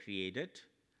were created,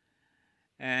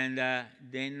 and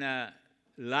then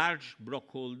large block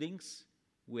holdings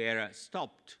were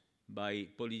stopped by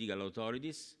political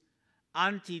authorities.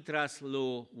 Antitrust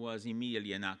law was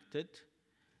immediately enacted.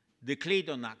 The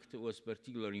Clayton Act was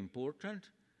particularly important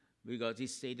because it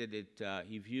stated that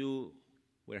if you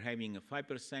were having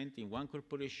 5% in one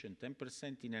corporation,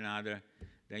 10% in another,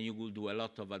 then you could do a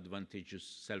lot of advantageous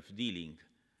self-dealing.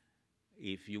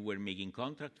 If you were making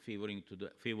contract favoring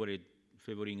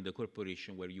the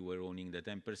corporation where you were owning the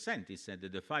 10% instead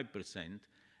of the 5%,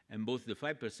 and both the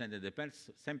 5% and the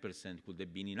 10% could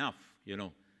have been enough,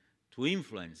 to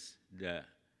influence the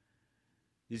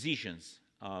decisions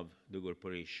of the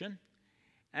corporation.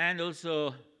 And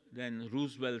also then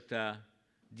Roosevelt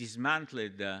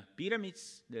dismantled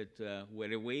pyramids that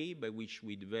were a way by which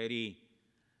with very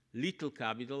little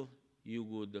capital you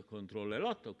would control a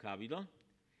lot of capital.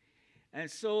 And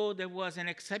so there was an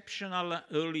exceptional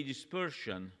early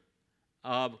dispersion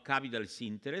of capitalist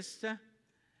interest,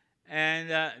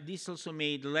 and this also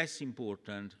made less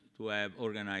important to have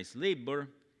organized labor.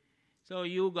 So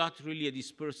you got really a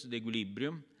dispersed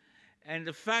equilibrium. And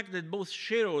the fact that both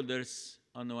shareholders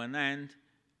on the one hand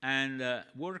and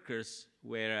workers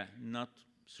were not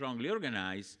strongly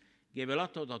organized gave a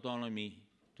lot of autonomy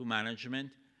to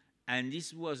management, and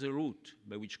this was a route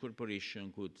by which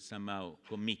corporation could somehow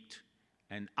commit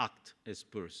and act as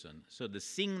person. So the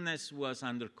thingness was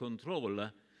under control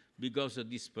because of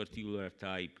this particular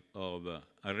type of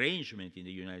arrangement in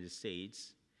the United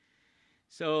States.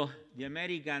 So the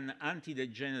American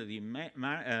anti-degenerative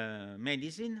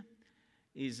medicine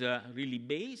is really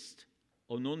based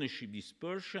on ownership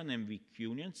dispersion and weak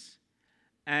unions,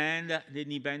 and the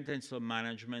independence of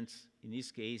management, in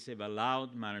this case, have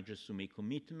allowed managers to make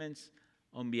commitments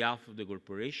on behalf of the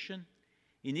corporation.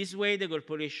 In this way, the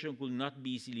corporation could not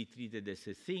be easily treated as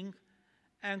a thing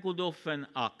and could often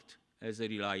act as a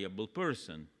reliable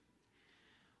person.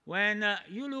 When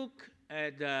you look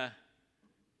at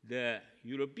the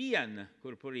European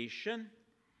corporation,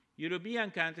 European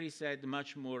countries had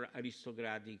much more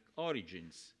aristocratic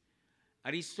origins.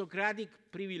 Aristocratic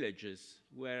privileges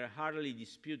were hardly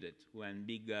disputed when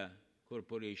big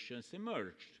corporations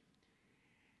emerged.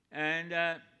 And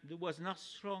there was not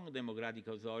strong democratic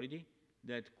authority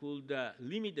that could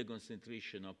limit the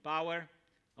concentration of power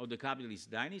of the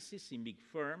capitalist dynasties in big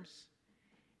firms.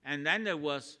 And then there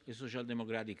was a social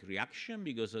democratic reaction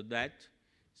because of that,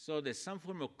 so that some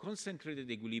form of concentrated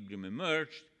equilibrium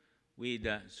emerged with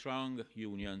strong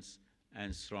unions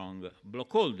and strong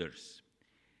blockholders.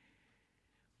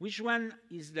 Which one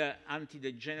is the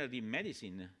anti-degenerative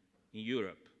medicine in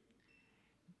Europe?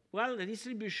 Well, the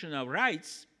distribution of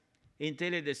rights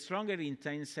entailed a stronger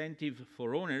incentive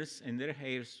for owners and their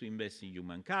heirs to invest in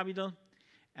human capital,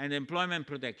 and employment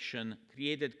protection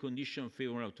created conditions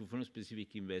favorable to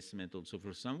firm-specific investment also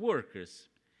for some workers.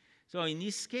 So in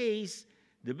this case,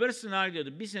 the personality of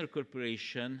the business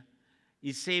corporation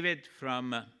is saved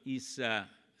from its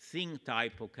thing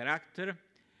type of character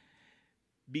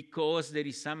because there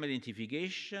is some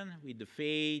identification with the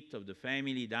fate of the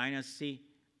family dynasty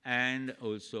and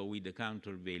also with the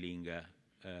countervailing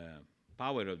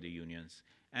power of the unions.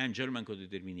 And German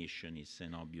co-determination is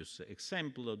an obvious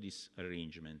example of this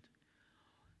arrangement.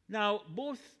 Now,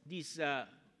 both these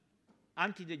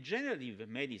anti-degenerative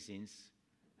medicines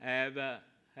have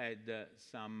had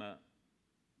some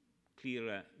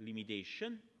clear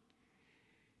limitation,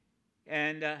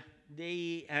 and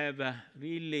they have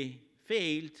really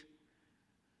failed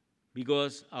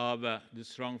because of the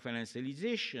strong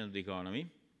financialization of the economy.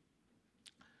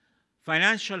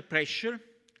 Financial pressure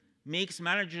makes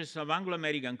managers of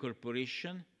Anglo-American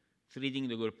corporations treating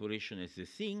the corporation as a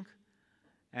thing,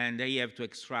 and they have to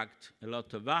extract a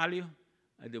lot of value,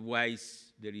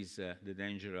 otherwise there is the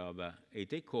danger of a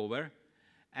takeover.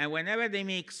 And whenever they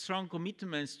make strong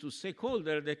commitments to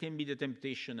stakeholder, there can be the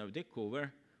temptation of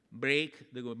takeover,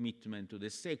 break the commitment to the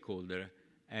stakeholder,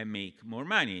 and make more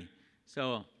money.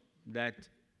 So that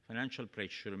financial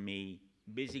pressure may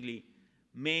basically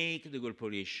make the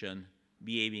corporation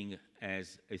behaving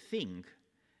as a thing.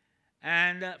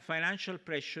 And financial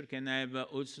pressure can have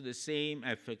also the same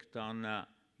effect on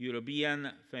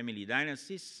European family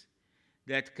dynasties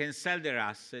that can sell their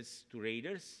assets to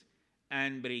raiders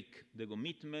and break the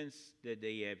commitments that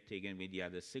they have taken with the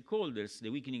other stakeholders. The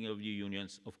weakening of the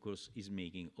unions, of course, is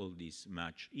making all this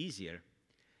much easier.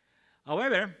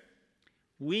 However,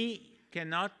 we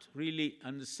cannot really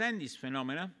understand this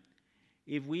phenomena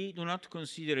if we do not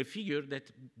consider a figure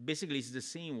that basically is the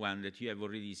same one that you have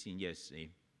already seen yesterday.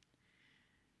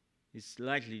 It's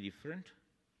slightly different,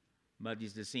 but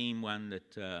it's the same one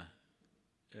that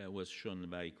was shown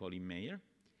by Colin Mayer.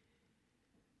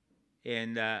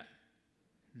 And a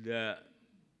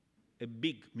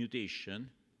big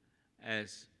mutation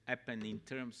has happened in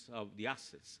terms of the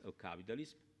assets of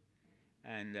capitalism.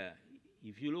 And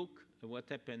if you look at what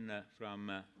happened from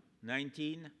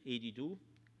 1982,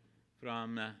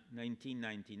 from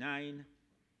 1999,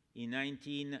 in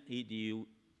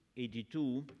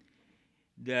 1982,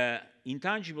 the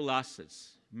intangible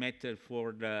assets matter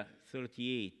for the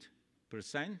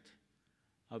 38%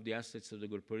 of the assets of the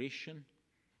corporation.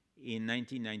 In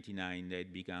 1999, they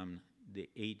had become the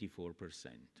 84%.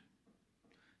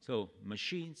 So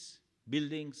machines,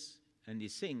 buildings, and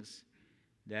these things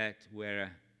that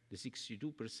were the 62%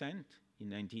 in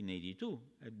 1982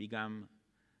 had become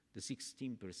the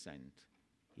 16%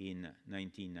 in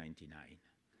 1999.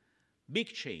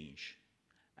 Big change.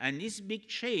 And this big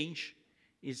change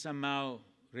is somehow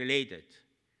related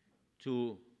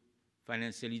to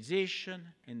financialization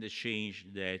and the change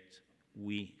that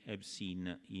we have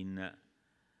seen in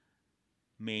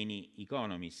many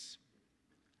economies.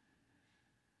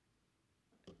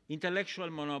 Intellectual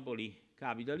monopoly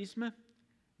capitalism.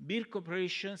 Big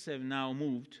corporations have now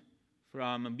moved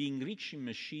from being rich in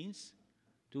machines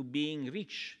to being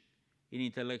rich in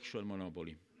intellectual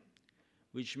monopoly,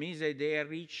 which means that they are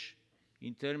rich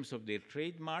in terms of their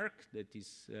trademark that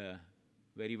is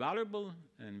very valuable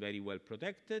and very well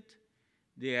protected.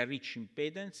 They are rich in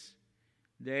patents.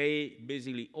 They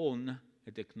basically own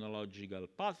a technological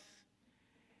path.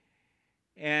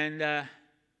 And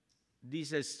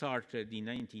this has started in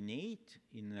 1908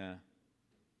 in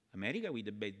America with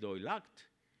the Bad-Doyle Act.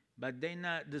 But then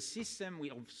the system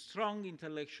of strong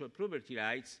intellectual property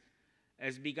rights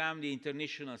has become the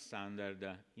international standard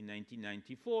in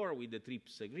 1994 with the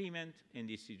TRIPS agreement and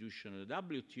the institution of the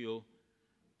WTO,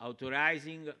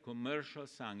 authorizing commercial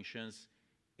sanctions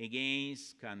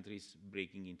against countries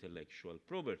breaking intellectual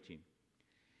property.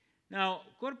 Now,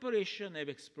 corporations have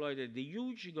exploited the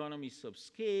huge economies of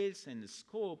scales and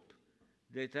scope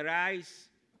that arise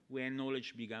when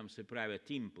knowledge becomes a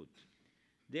private input.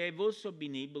 They have also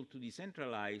been able to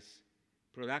decentralize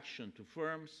production to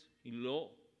firms in low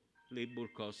labor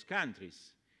cost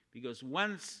countries, because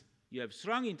once you have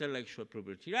strong intellectual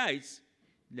property rights,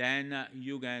 then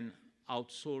you can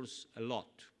outsource a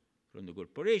lot from the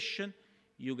corporation.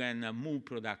 You can move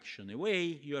production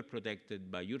away. You are protected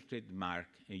by your trademark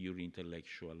and your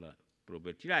intellectual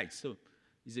property rights. So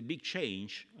it's a big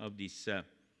change of these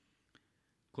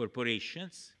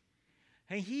corporations.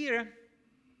 And here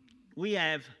we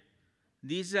have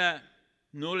this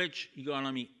knowledge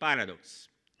economy paradox.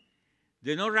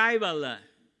 The non-rival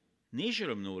nature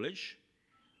of knowledge,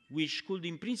 which could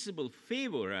in principle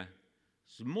favor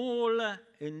small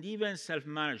and even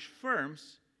self-managed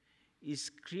firms,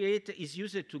 is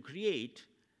used to create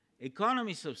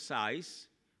economies of size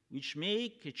which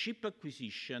make a cheap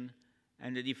acquisition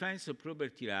and the defense of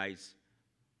property rights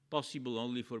possible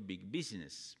only for big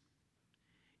business.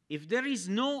 If there is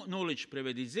no knowledge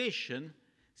privatization,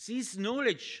 since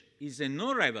knowledge is a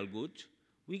non-rival good,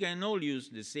 we can all use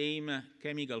the same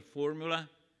chemical formula,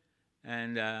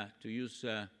 and to use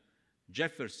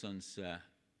Jefferson's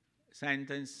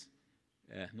sentence,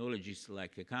 knowledge is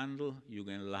like a candle. You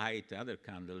can light other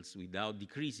candles without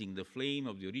decreasing the flame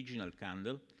of the original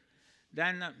candle.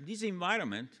 Then this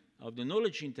environment of the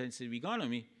knowledge-intensive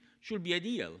economy should be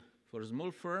ideal for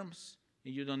small firms,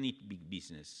 and you don't need big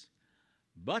business.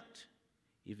 But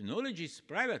if knowledge is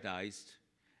privatized,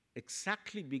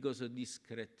 exactly because of these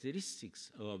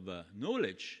characteristics of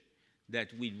knowledge, that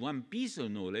with one piece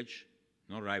of knowledge,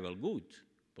 non-rival good,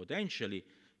 potentially,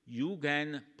 you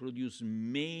can produce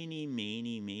many,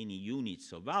 many, many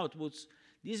units of outputs.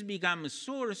 This becomes a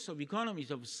source of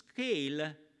economies of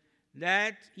scale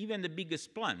that even the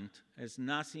biggest plant has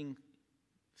nothing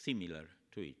similar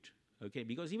to it, okay?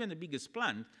 Because even the biggest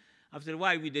plant, after a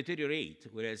while, will deteriorate,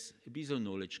 whereas a piece of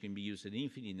knowledge can be used an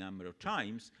infinite number of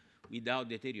times without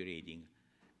deteriorating.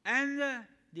 And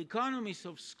the economies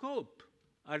of scope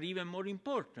are even more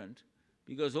important,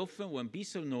 because often one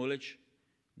piece of knowledge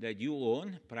that you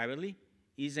own privately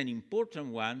is an important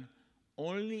one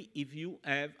only if you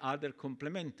have other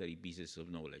complementary pieces of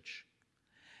knowledge.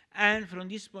 And from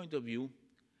this point of view,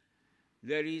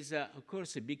 there is, of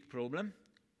course, a big problem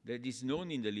that is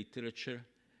known in the literature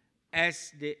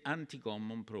as the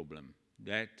anti-common problem,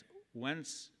 that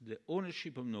once the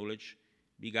ownership of knowledge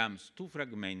becomes too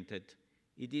fragmented,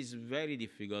 it is very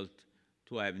difficult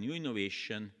to have new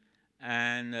innovation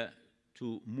and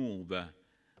to move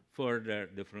further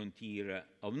the frontier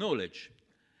of knowledge.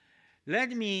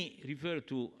 Let me refer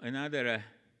to another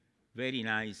very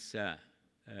nice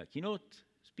keynote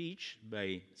speech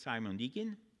by Simon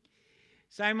Deakin.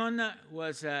 Simon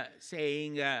was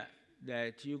saying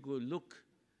that you could look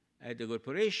at the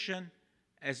corporation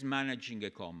as managing a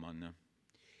common.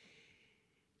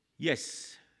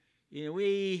 Yes, in a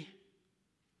way,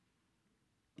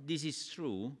 this is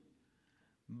true,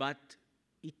 but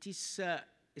it is a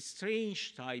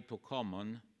strange type of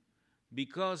common,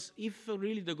 because if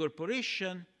really the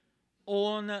corporation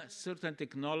own certain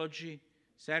technology,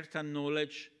 certain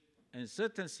knowledge, and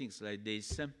certain things like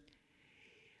this,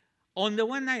 on the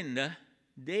one hand,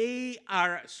 they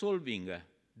are solving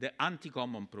the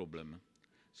anti-common problem.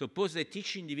 Suppose that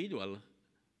each individual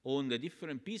owned a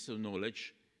different piece of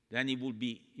knowledge, then it would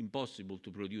be impossible to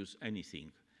produce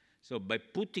anything. So by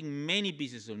putting many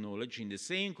pieces of knowledge in the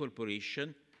same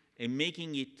corporation, and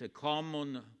making it a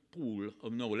common pool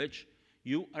of knowledge,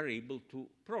 you are able to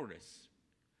progress.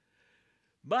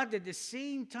 But at the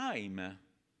same time,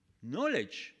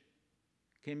 knowledge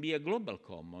can be a global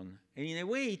common, and in a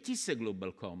way it is a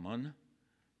global common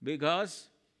because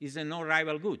it's a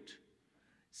non-rival good.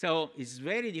 So it's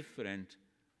very different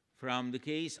from the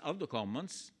case of the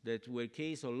commons that were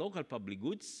case of local public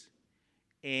goods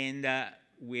and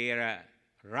were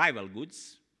rival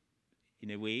goods,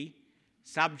 in a way,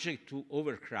 subject to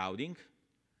overcrowding.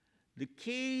 The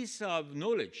case of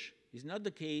knowledge is not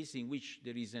the case in which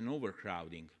there is an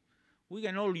overcrowding. We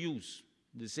can all use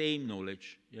the same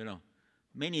knowledge,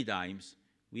 many times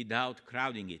without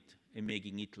crowding it and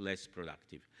making it less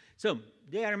productive. So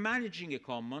they are managing a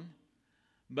common,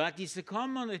 but it's a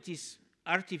common that is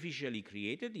artificially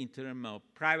created in terms of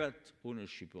private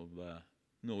ownership of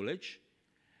knowledge.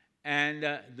 And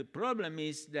the problem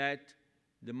is that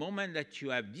the moment that you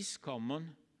have this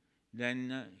common,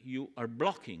 then you are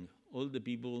blocking all the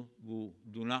people who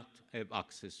do not have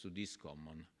access to this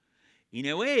common. In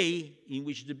a way in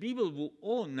which the people who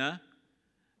own a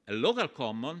local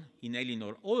common in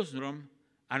Elinor Ostrom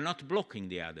are not blocking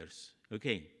the others.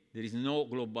 Okay, there is no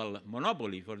global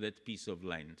monopoly for that piece of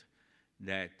land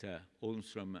that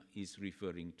Ostrom is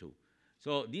referring to.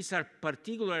 So these are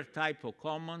particular type of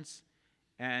commons,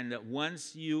 and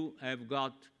once you have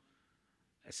got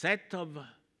a set of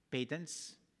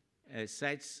patents,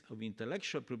 sets of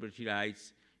intellectual property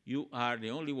rights, you are the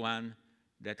only one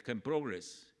that can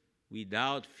progress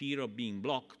without fear of being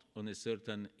blocked on a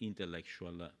certain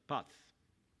intellectual path.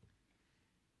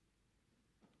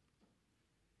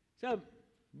 So,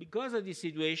 because of this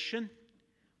situation,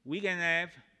 we can have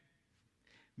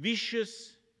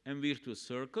vicious and virtuous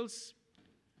circles.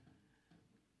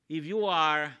 If you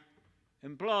are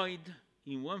employed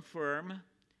in one firm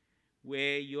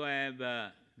where you have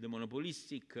the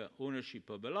monopolistic ownership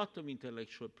of a lot of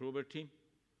intellectual property,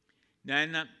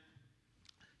 then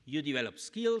you develop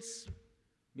skills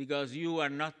because you are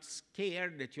not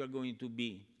scared that you are going to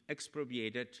be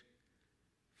expropriated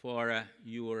for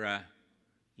your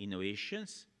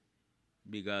innovations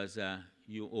because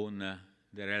you own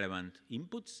the relevant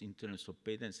inputs in terms of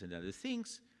patents and other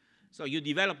things. So you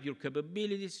develop your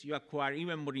capabilities, you acquire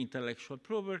even more intellectual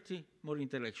property, more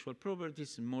intellectual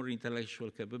properties, more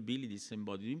intellectual capabilities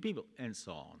embodied in people, and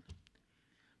so on.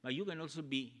 But you can also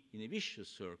be in a vicious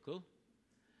circle,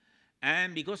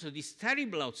 and because of this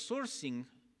terrible outsourcing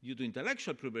due to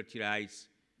intellectual property rights,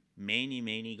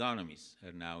 many economies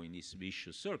are now in these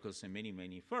vicious circles, and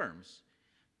many firms.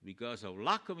 Because of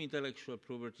lack of intellectual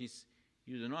properties,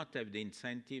 you do not have the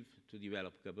incentive to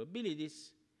develop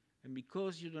capabilities, and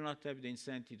because you do not have the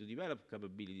incentive to develop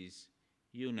capabilities,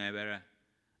 you never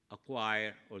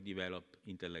acquire or develop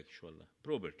intellectual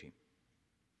property.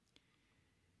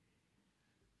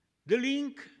 The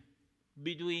link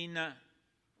between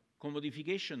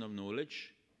commodification of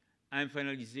knowledge and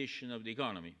finalization of the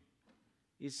economy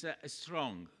is a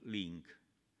strong link.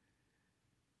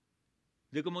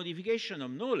 The commodification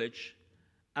of knowledge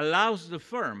allows the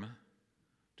firm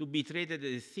to be traded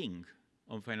as a thing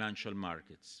on financial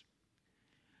markets.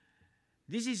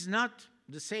 This is not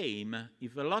the same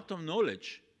if a lot of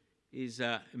knowledge is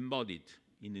embodied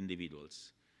in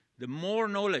individuals. The more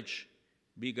knowledge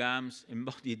becomes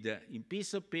embodied in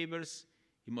piece of papers,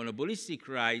 in monopolistic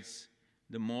rights,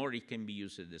 the more it can be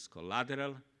used as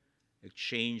collateral,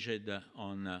 exchanged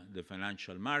on the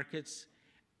financial markets,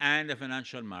 and the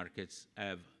financial markets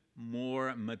have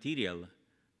more material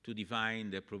to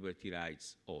define the property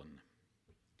rights on.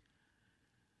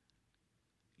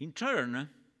 In turn,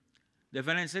 the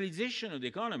financialization of the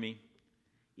economy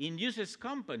induces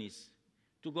companies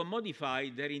to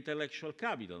commodify their intellectual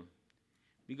capital,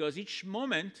 because each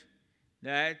moment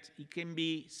that it can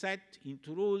be set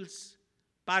into rules,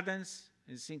 patents,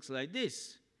 and things like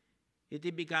this,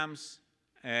 it becomes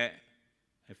an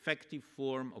effective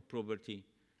form of property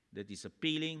that is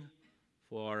appealing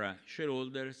for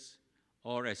shareholders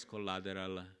or as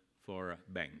collateral for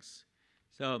banks.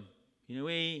 So, in a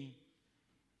way,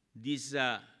 this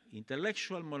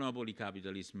intellectual monopoly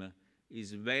capitalism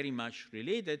is very much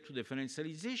related to the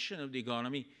financialization of the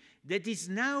economy that is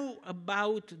now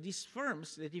about these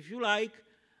firms that, if you like,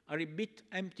 are a bit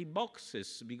empty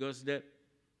boxes because the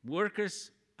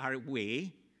workers are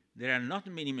away, there are not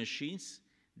many machines,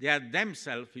 they are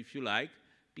themselves, if you like,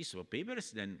 piece of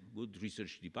papers, then good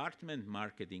research department,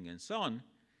 marketing, and so on,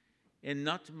 and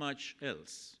not much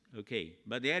else, okay?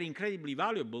 But they are incredibly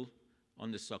valuable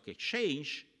on the stock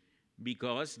exchange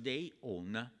because they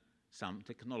own some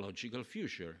technological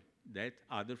future that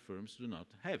other firms do not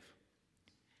have.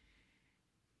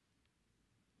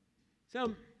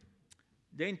 So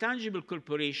the intangible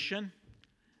corporation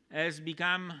has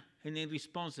become an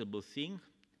irresponsible thing.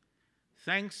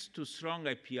 Thanks to strong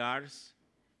IPRs,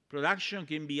 production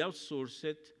can be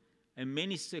outsourced, and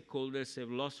many stakeholders have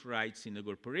lost rights in the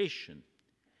corporation.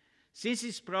 Since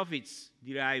its profits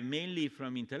derive mainly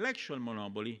from intellectual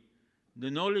monopoly,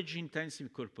 the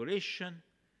knowledge-intensive corporation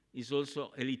is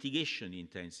also a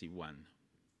litigation-intensive one,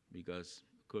 because,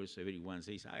 of course, everyone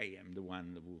says, I am the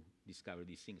one who discovered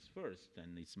these things first,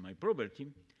 and it's my property.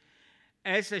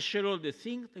 As a shareholder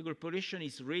thinks, the corporation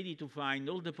is ready to find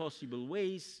all the possible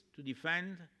ways to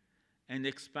defend and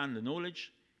expand the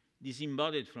knowledge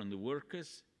disembodied from the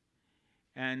workers,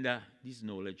 and this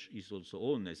knowledge is also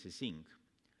owned as a thing.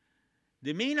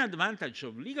 The main advantage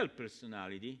of legal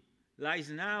personality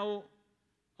lies now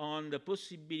on the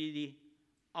possibility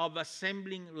of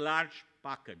assembling large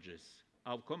packages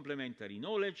of complementary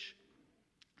knowledge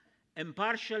and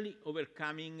partially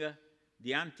overcoming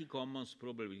the anti-commons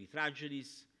probability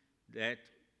tragedies that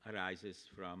arises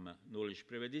from knowledge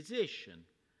privatization.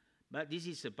 But this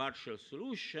is a partial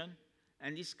solution,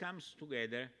 and this comes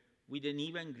together with an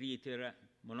even greater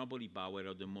monopoly power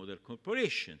of the modern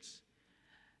corporations.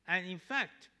 And in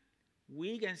fact,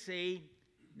 we can say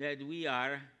that we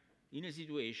are in a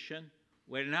situation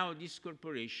where now these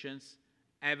corporations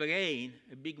have again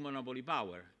a big monopoly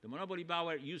power. The monopoly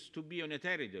power used to be on a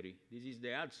territory. This is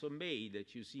the Hudson Bay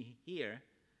that you see here,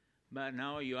 but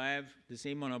now you have the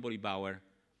same monopoly power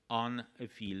on a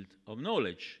field of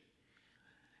knowledge.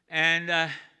 And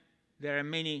there are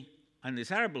many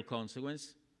undesirable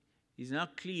consequences. It's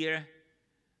not clear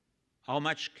how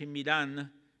much can be done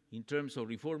in terms of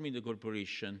reforming the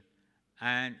corporation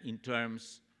and in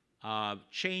terms of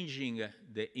changing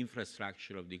the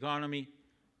infrastructure of the economy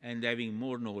and having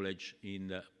more knowledge in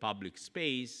the public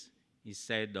space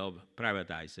instead of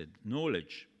privatized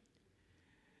knowledge.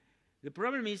 The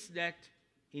problem is that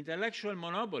intellectual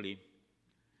monopoly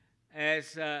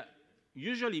has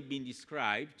usually been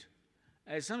described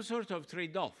as some sort of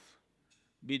trade-off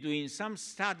between some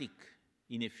static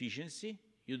inefficiency,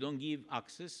 you don't give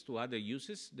access to other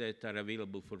uses that are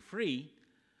available for free,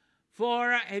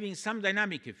 for having some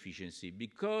dynamic efficiency,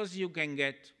 because you can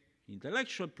get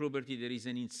intellectual property, there is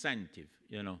an incentive,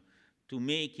 to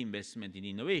make investment in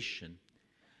innovation.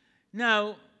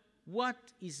 Now, what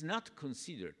is not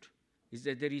considered is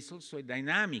that there is also a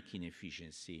dynamic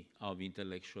inefficiency of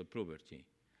intellectual property.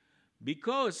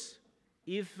 Because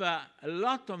if a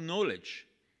lot of knowledge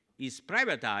is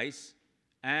privatized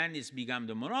and it's become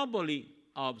the monopoly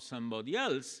of somebody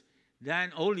else,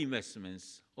 then all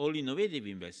investments, all innovative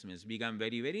investments become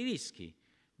very, very risky,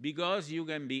 because you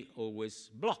can be always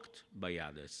blocked by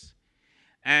others.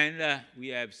 And we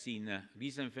have seen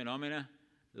recent phenomena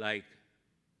like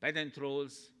patent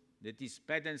trolls, that is,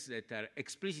 patents that are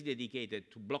explicitly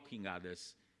dedicated to blocking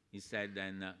others instead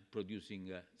than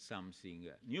producing something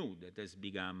new that has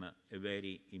become a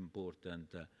very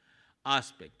important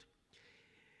aspect.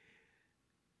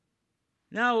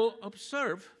 Now,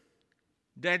 observe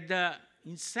that the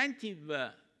incentive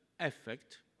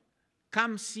effect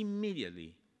comes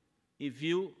immediately if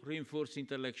you reinforce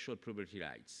intellectual property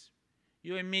rights.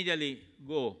 You immediately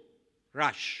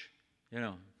rush,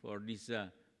 for these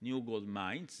new gold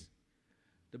mines.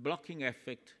 The blocking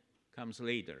effect comes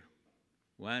later,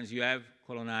 once you have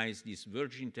colonized these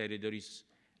virgin territories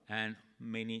and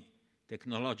many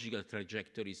technological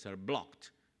trajectories are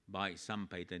blocked by some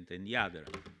patent and the other.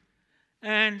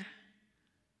 And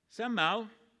somehow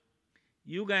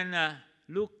you can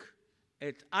look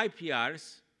at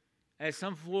IPRs as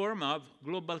some form of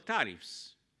global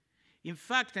tariffs. In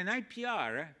fact, an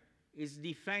IPR is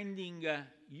defending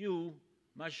you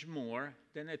much more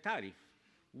than a tariff.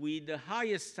 With the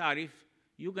highest tariff,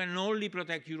 you can only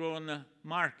protect your own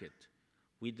market.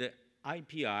 With the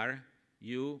IPR,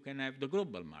 you can have the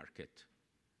global market,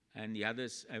 and the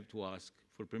others have to ask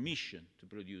for permission to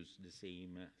produce the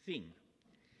same thing.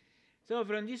 So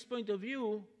from this point of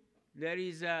view, there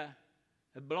is a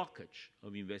blockage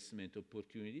of investment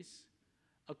opportunities.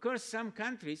 Of course, some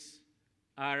countries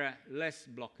are less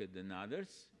blocked than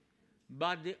others,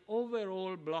 but the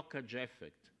overall blockage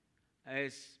effect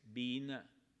has been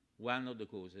one of the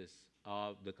causes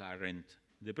of the current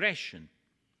depression.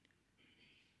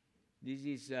 This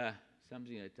is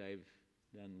something that I've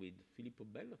done with Filippo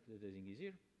Bello, that I think is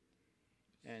here.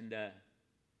 And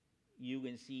you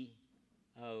can see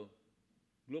how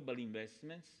global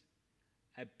investments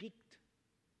have peaked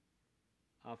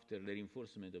after the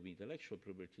reinforcement of intellectual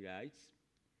property rights.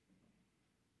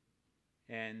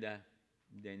 And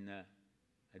then at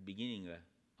the beginning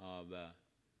of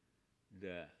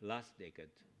the last decade,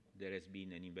 there has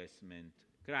been an investment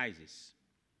crisis.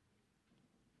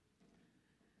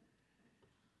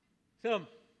 So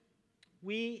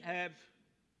we have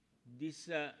these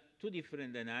two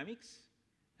different dynamics,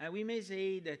 and we may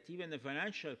say that even the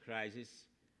financial crisis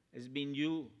has been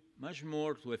due much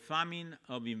more to a famine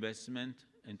of investment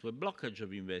and to a blockage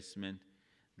of investment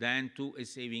than to a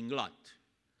saving glut.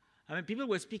 I mean, people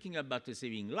were speaking about a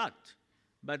saving glut,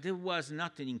 but there was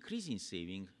not an increase in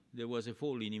saving, there was a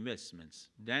fall in investments.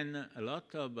 Then a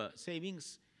lot of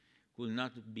savings could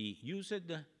not be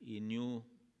used in new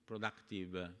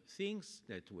productive things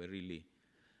that were really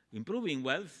improving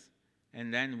wealth,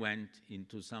 and then went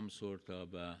into some sort of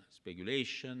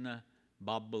speculation,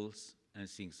 bubbles, and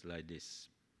things like this.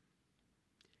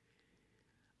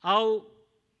 How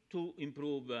to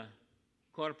improve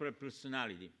corporate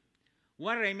personality?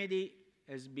 One remedy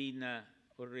has been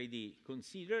already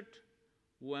considered.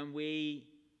 One way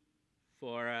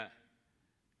for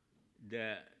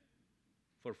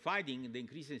fighting the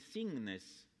increasing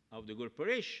thinness of the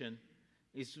corporation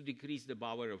is to decrease the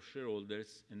power of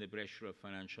shareholders and the pressure of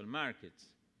financial markets.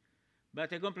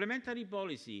 But a complementary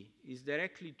policy is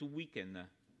directly to weaken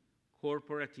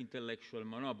corporate intellectual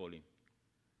monopoly.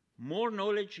 More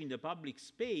knowledge in the public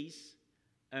space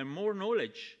and more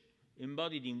knowledge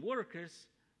embodied in workers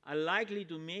are likely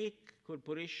to make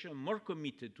corporations more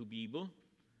committed to people,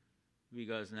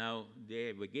 because now they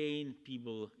have again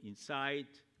people inside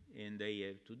and they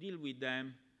have to deal with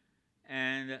them,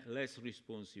 and less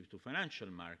responsive to financial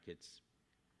markets.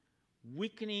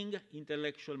 Weakening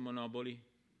intellectual monopoly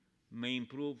may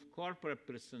improve corporate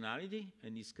personality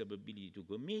and its capability to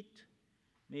commit,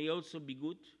 may also be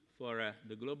good for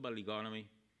the global economy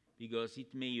because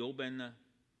it may open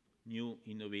new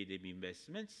innovative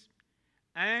investments,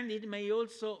 and it may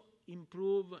also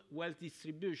improve wealth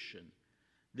distribution.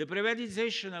 The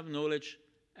privatization of knowledge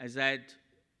has had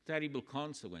terrible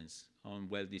consequences on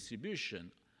wealth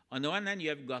distribution. On the one hand, you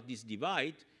have got this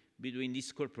divide between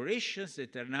these corporations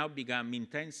that are now become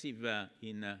intensive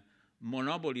in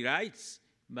monopoly rights,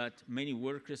 but many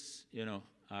workers,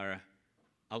 are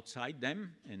outside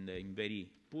them and in very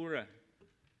poor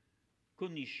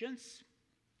conditions.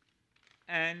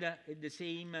 And at the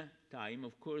same time,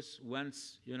 of course,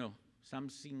 once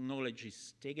something knowledge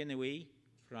is taken away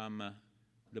from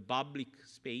the public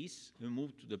space and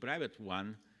moved to the private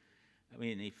one, I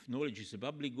mean, if knowledge is a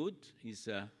public good, is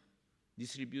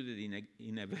distributed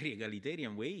in a very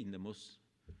egalitarian way, in the most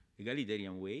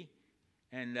egalitarian way,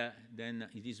 and then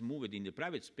it is moved in the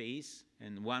private space,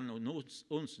 and one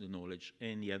owns the knowledge,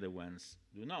 and the other ones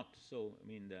do not. So, I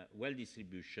mean, the wealth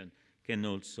distribution can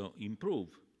also improve.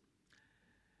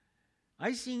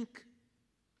 I think,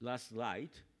 last slide,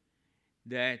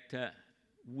 that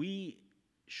we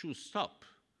should stop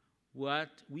what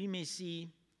we may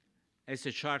see as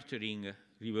a chartering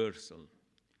reversal.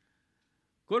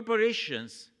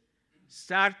 Corporations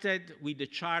started with the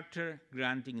charter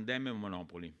granting them a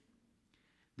monopoly.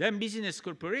 Then business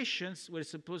corporations were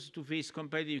supposed to face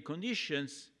competitive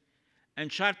conditions,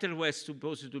 and charter was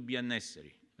supposed to be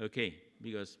unnecessary, okay,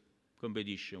 because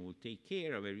competition would take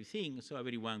care of everything, so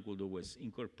everyone could always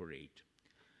incorporate.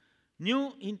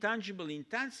 New intangible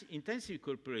intensive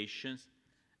corporations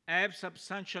have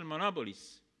substantial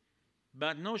monopolies,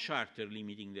 but no charter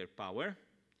limiting their power.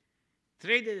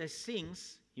 Traded as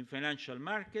things in financial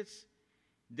markets,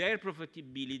 their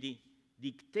profitability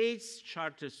dictates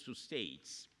charters to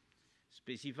states,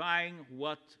 specifying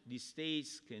what the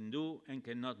states can do and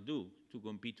cannot do to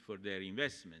compete for their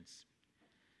investments.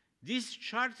 This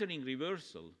chartering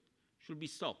reversal should be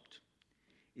stopped.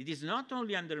 It is not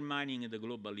only undermining the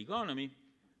global economy,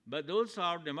 but also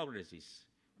our democracies,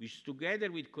 which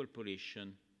together with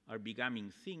corporations are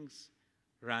becoming things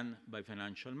run by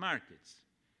financial markets.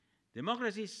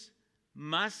 Democracies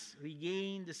must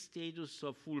regain the status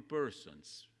of full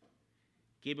persons,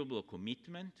 capable of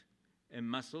commitment, and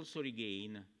must also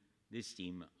regain the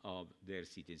esteem of their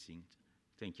citizens.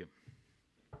 Thank you.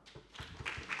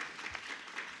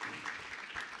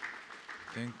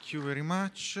 Thank you very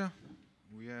much.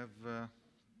 We have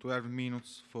 12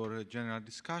 minutes for a general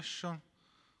discussion.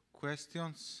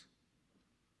 Questions?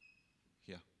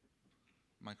 Here.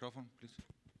 Microphone, please.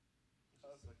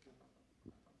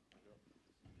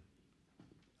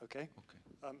 Okay.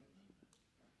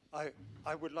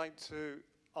 I would like to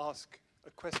ask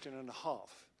a question and a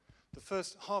half. The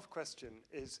first half question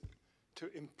is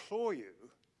to implore you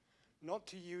not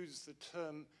to use the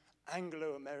term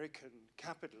Anglo-American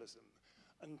capitalism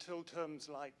until terms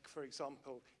like, for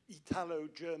example,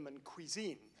 Italo-German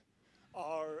cuisine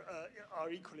are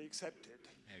equally accepted.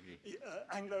 I agree.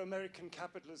 Anglo-American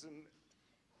capitalism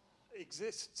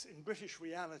exists in British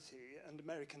reality and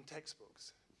American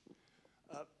textbooks.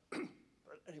 But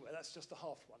anyway, that's just the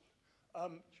half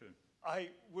one. Sure. I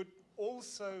would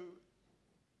also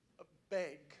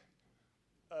beg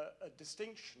a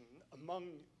distinction among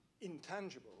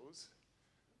intangibles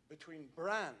between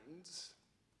brands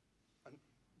and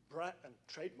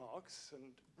trademarks and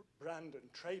brand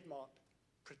and trademark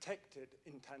protected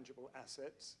intangible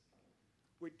assets,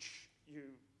 which you,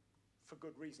 for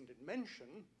good reason, did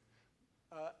mention,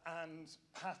 and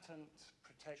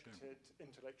patent-protected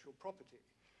intellectual property,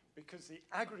 because the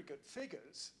aggregate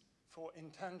figures for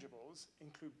intangibles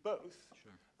include both,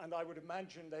 and I would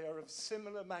imagine they are of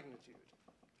similar magnitude.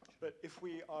 But if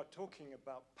we are talking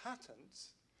about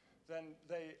patents, then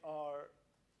they are,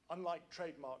 unlike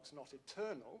trademarks, not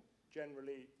eternal,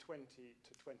 generally 20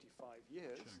 to 25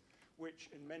 years, which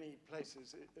in many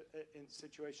places, in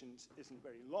situations, isn't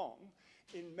very long.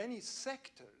 In many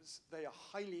sectors, they are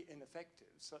highly ineffective,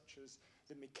 such as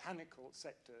the mechanical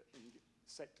sector,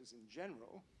 sectors in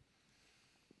general.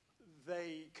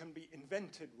 They can be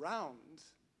invented round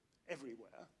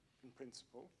everywhere, in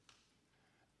principle,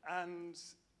 and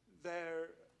their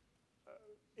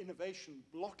innovation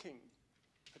blocking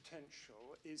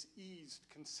potential is eased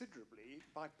considerably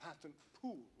by patent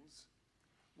pools,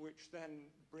 which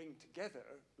then bring together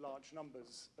large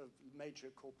numbers of major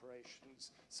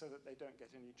corporations so that they don't get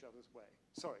in each other's way.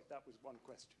 Sorry, that was one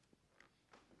question.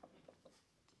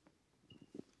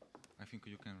 I think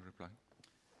you can reply.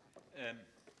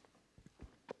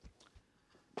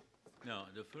 No,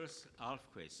 the first half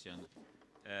question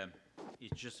is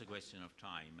just a question of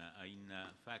time. In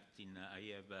fact,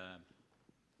 I have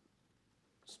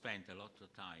spent a lot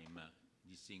of time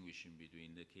distinguishing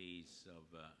between the case of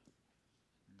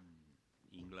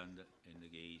England and the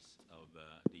case of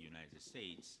the United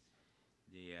States.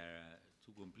 They are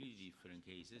two completely different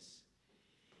cases.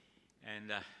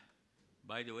 And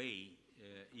by the way,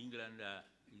 England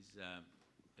is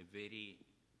a very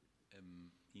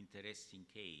interesting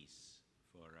case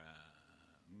for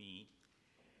me,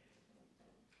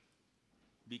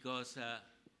 because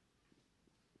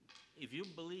if you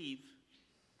believe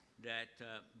that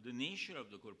the nature of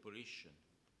the corporation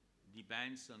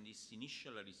depends on these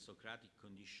initial aristocratic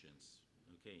conditions,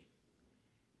 okay,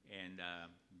 and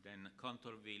then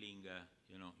countervailing,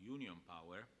 union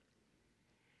power,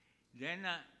 then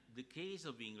the case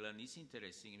of England is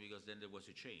interesting because then there was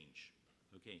a change.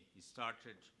 Okay, it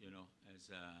started, as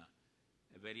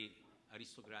a very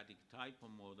aristocratic type of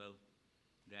model.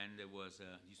 Then there was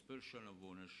a dispersion of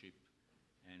ownership,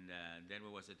 and then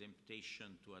there was a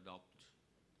temptation to adopt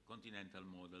continental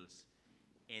models.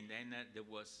 And then there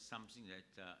was something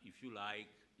that, if you like,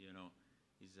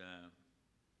 is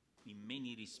in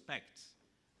many respects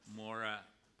more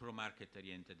pro-market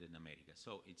oriented than America.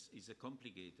 So it's a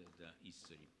complicated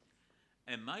history.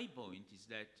 And my point is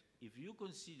that if you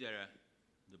consider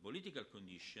the political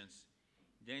conditions,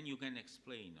 then you can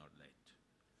explain all that.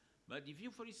 But if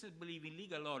you, for instance, believe in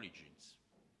legal origins,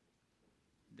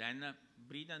 then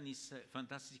Britain is a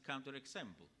fantastic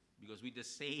counterexample, because with the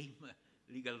same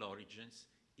legal origins,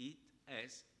 it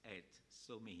has had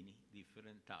so many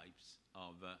different types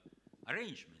of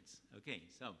arrangements. Okay,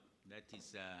 so that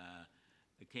is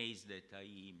a case that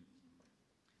I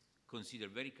consider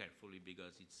very carefully,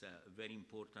 because it's very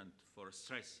important for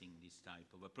stressing this type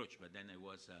of approach. But then I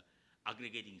was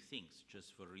aggregating things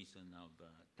just for reason of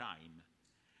time.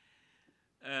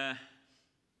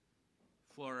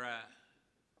 For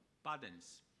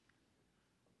patents,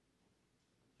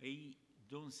 I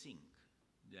don't think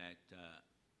that,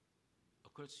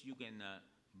 of course, you can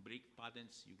break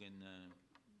patents, you can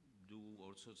do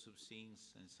all sorts of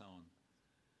things and so on.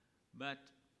 But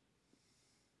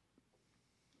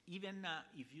even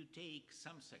if you take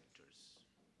some sectors,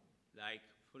 like,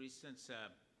 for instance,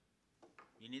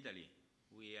 in Italy,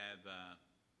 we have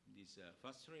this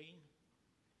fast train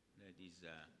that is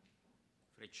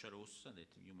Frecciarossa, that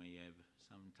you may have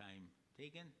sometime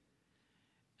taken.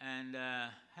 And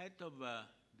head of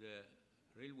the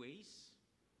railways,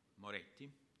 Moretti,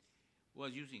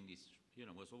 was using this,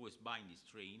 was always buying this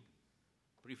train,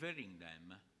 preferring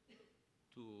them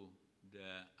to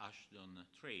the Ashton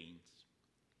trains.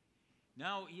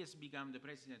 Now he has become the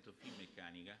president of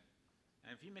Finmeccanica,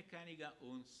 and Finmeccanica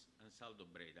owns Ansaldo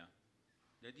Breda.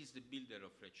 That is the builder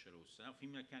of Frecciarossa. Now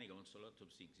Finmeccanica owns a lot of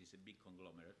things, it's a big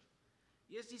conglomerate.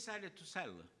 He has decided to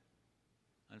sell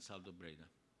Ansaldo Breda.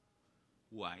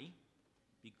 Why?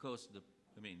 Because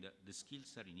the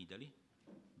skills are in Italy,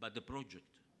 but the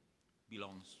project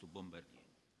belongs to Bombardier.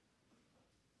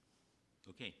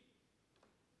 Okay.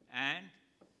 And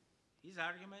his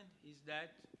argument is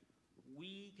that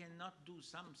we cannot do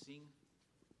something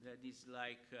that is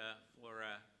like for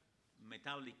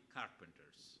metallic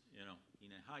carpenters,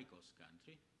 in a high-cost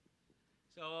country.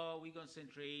 So we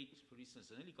concentrate, for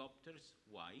instance, on helicopters.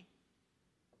 Why?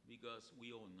 Because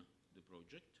we own the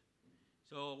project.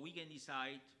 So we can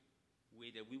decide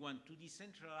whether we want to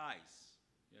decentralize,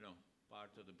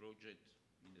 part of the project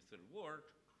in the third world,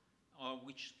 or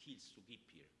which skills to keep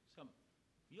here. So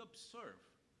you observe,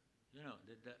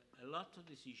 that a lot of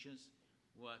decisions,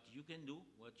 what you can do,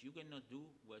 what you cannot do,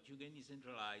 what you can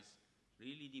decentralize,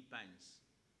 really depends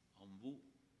on who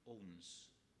owns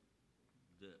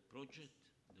the project,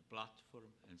 the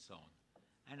platform, and so on.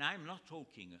 And I'm not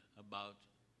talking about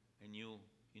a new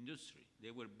industry.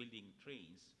 They were building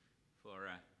trains for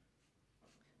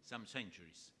some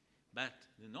centuries. But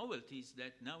the novelty is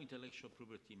that now intellectual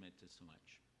property matters so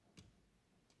much.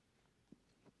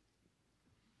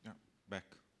 Yeah, back.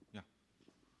 Yeah.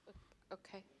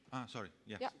 Okay. Sorry.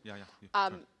 Yes. Yeah.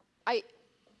 Yeah.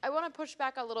 I want to push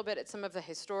back a little bit at some of the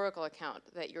historical account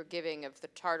that you're giving of the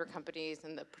charter companies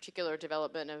and the particular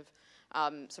development of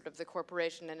sort of the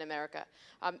corporation in America.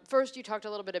 First, you talked a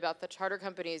little bit about the charter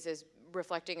companies as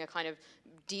reflecting a kind of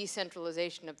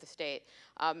decentralization of the state.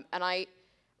 And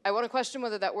I want to question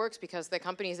whether that works, because the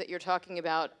companies that you're talking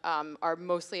about are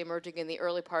mostly emerging in the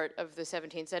early part of the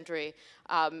 17th century,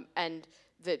 and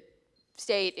the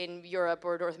state in Europe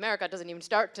or North America doesn't even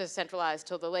start to centralize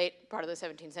till the late part of the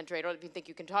 17th century. I don't even think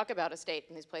you can talk about a state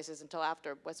in these places until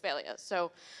after Westphalia.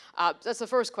 So that's the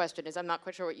first question, is I'm not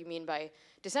quite sure what you mean by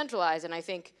decentralize. And I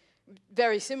think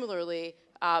very similarly,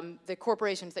 the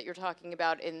corporations that you're talking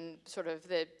about in sort of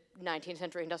the 19th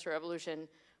century Industrial Revolution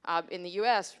in the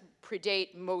US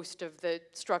predate most of the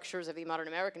structures of the modern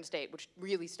American state, which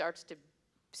really starts to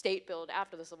state build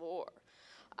after the Civil War.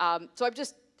 So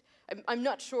I'm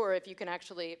not sure if you can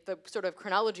actually, the sort of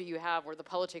chronology you have where the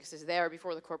politics is there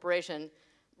before the corporation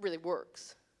really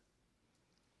works.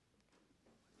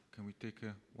 Can we take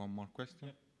one more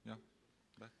question? Yeah.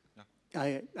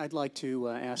 I'd like to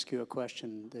ask you a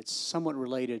question that's somewhat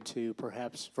related to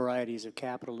perhaps varieties of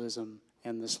capitalism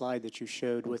and the slide that you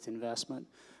showed with investment.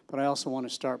 But I also want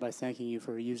to start by thanking you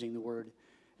for using the word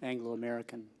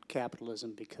Anglo-American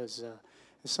capitalism, because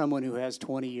as someone who has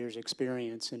 20 years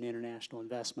experience in international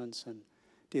investments and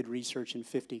did research in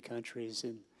 50 countries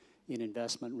in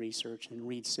investment research and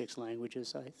reads 6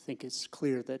 languages, I think it's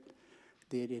clear that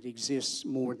it exists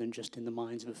more than just in the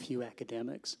minds of a few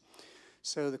academics.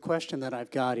 So the question that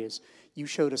I've got is, you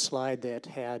showed a slide that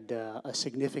had a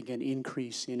significant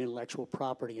increase in intellectual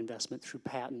property investment through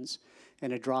patents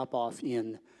and a drop-off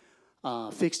in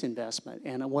fixed investment.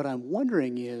 And what I'm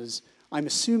wondering is, I'm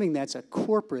assuming that's a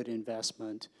corporate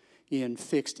investment in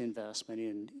fixed investment,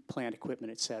 in plant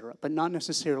equipment, et cetera, but not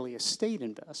necessarily a state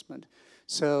investment.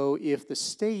 So if the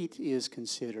state is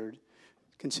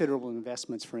considerable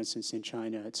investments, for instance, in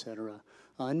China, et cetera,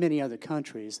 and many other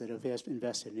countries that have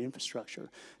invested in infrastructure,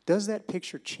 does that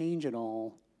picture change at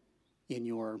all in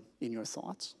your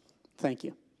thoughts? Thank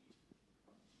you.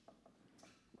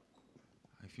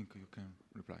 I think you can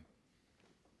reply.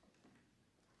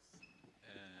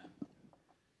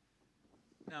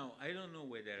 Now, I don't know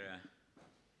whether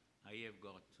I have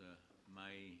got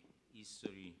my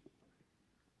history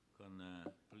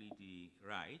completely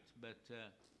right, but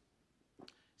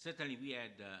certainly we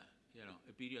had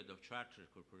a period of charter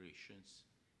corporations,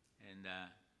 and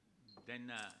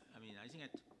then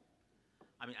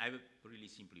I've really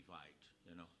simplified,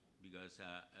 because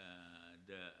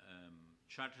the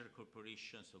charter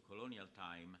corporations of colonial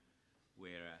time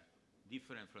were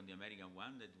different from the American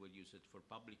one that were used for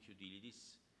public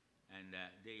utilities, and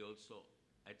they also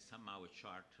had somehow a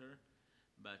charter.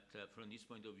 But from this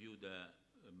point of view, the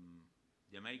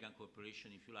American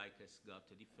corporation, if you like, has got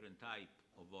a different type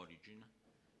of origin,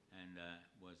 and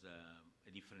was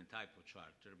a different type of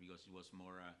charter, because it was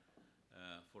more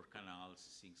for canals,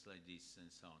 things like this,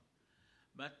 and so on.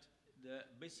 But the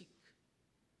basic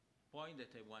point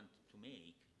that I want to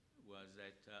make was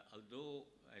that although,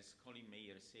 as Colin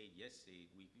Mayer said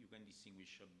yesterday, you can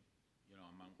distinguish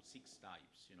among 6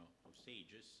 types of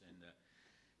stages, and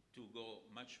to go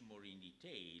much more in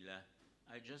detail,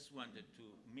 I just wanted to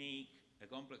make a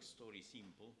complex story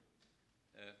simple.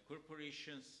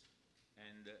 Corporations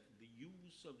and the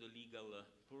use of the legal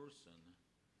person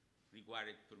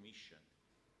required permission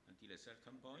until a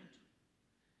certain point,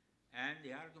 and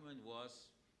the argument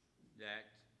was that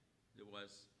there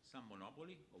was some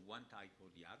monopoly of one type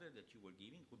or the other that you were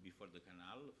giving, could be for the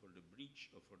canal, for the bridge,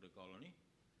 or for the colony.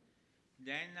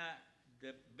 Then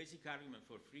the basic argument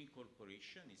for free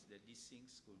corporation is that these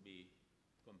things could be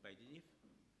competitive,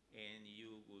 and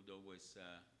you would always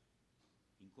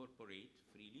incorporate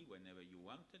freely whenever you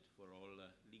wanted for all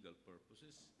legal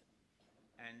purposes.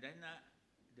 And then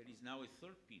there is now a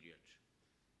third period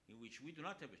in which we do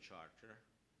not have a charter,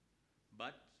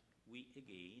 but we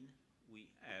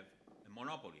have a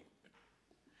monopoly.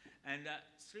 And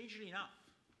strangely enough,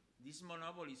 this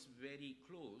monopoly is very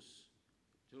close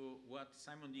to what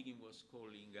Simon Diggin was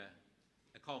calling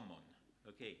a common,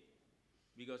 okay?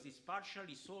 Because it's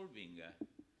partially solving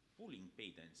pooling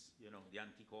patents, you know, the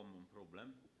anti-common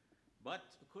problem. But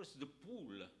of course, the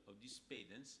pool of these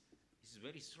patents is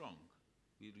very strong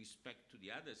with respect to the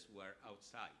others who are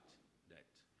outside that,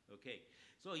 okay?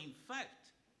 So in fact,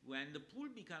 when the pool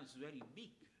becomes very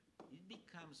big, it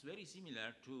becomes very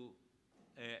similar to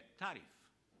a tariff,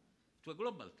 to a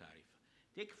global tariff.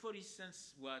 Take, for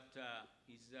instance, what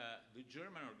is the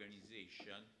German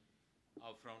organization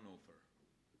of Fraunhofer.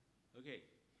 Okay,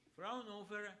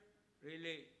 Fraunhofer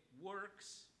really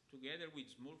works together with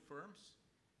small firms,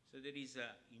 so there is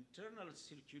internal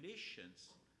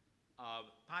circulations of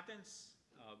patents,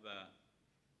 of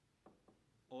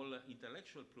all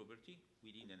intellectual property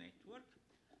within the network,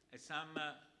 at some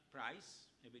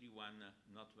price, everyone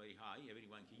not very high,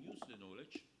 everyone can use the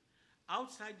knowledge.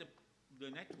 Outside the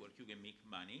network, you can make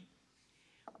money.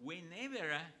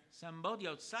 Whenever somebody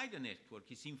outside the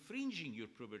network is infringing your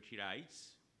property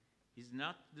rights, it's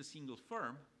not the single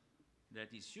firm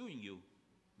that is suing you,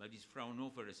 but it's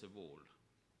Fraunhofer as a whole.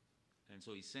 And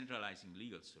so it's centralizing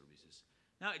legal services.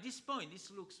 Now, at this point,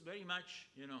 this looks very much,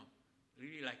 you know,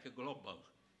 really like a global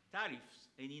tariffs,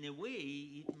 and in a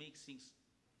way, it makes things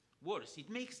worse. It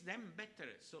makes them better.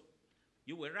 So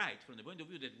you were right from the point of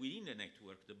view that within the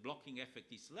network, the blocking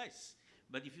effect is less.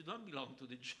 But if you don't belong to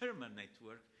the German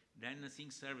network, then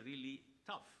things are really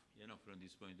tough, you know, from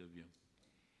this point of view.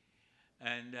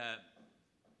 And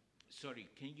sorry,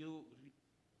 can you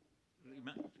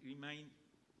remind?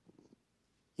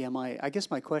 Yeah, I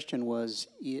guess my question was,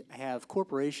 have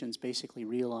corporations basically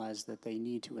realized that they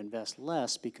need to invest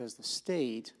less because the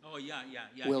state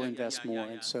will invest more,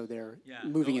 and so they're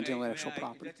moving into intellectual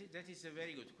property? That is a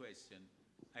very good question.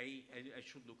 I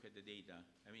should look at the data.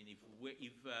 I mean,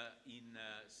 if in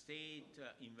state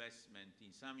investment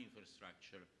in some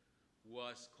infrastructure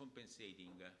was compensating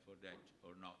for that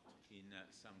or not in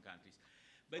some countries.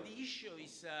 But the issue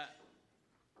is,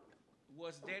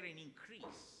 was there an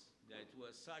increase that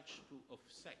was such to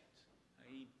offset?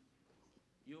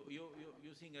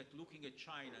 You think that looking at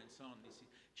China and so on,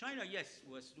 China, yes,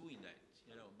 was doing that,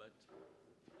 you know, but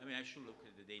I mean, I should look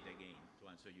at the data again to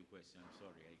answer your question. I'm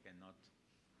sorry, I cannot.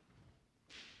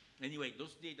 Anyway,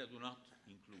 those data do not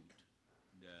include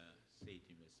the state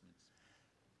investments.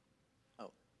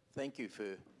 Oh, thank you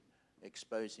for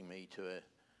exposing me to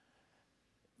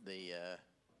the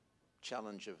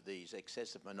challenge of these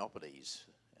excessive monopolies.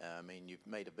 I mean, you've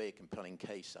made a very compelling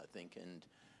case, I think, and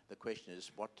the question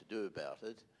is what to do about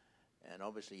it. And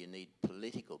obviously you need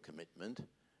political commitment,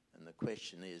 and the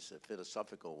question is a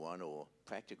philosophical one or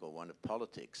practical one of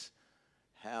politics.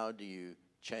 How do you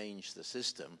change the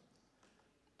system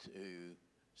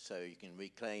so you can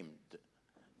reclaim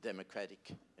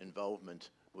democratic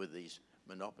involvement with these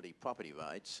monopoly property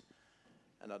rights?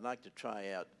 And I'd like to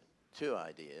try out two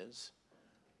ideas.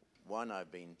 One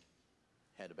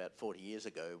had about 40 years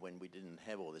ago when we didn't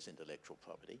have all this intellectual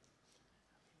property,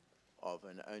 of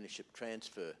an ownership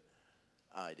transfer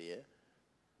idea,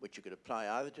 which you could apply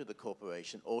either to the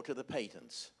corporation or to the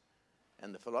patents.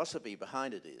 And the philosophy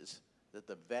behind it is that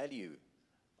the value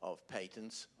of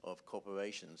patents, of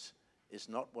corporations, is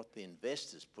not what the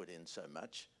investors put in so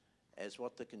much as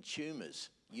what the consumers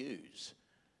use.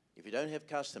 If you don't have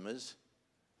customers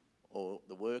or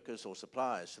the workers or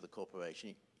suppliers to the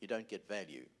corporation, you don't get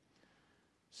value.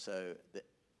 So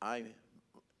I'm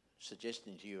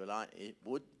suggesting to you,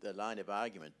 the line of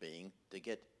argument being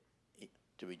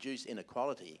to reduce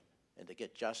inequality and to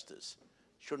get justice.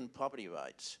 Shouldn't property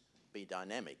rights be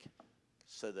dynamic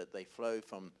so that they flow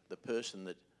from the person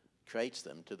that creates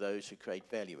them to those who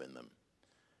create value in them?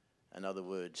 In other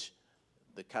words,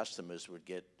 the customers would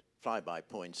get flyby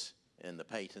points in the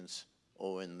patents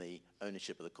or in the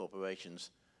ownership of the corporations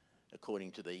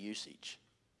according to their usage.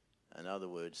 In other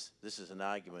words, this is an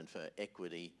argument for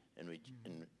equity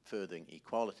and furthering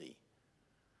equality.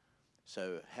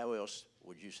 So how else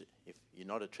would you, if you're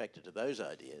not attracted to those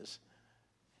ideas,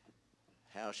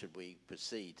 how should we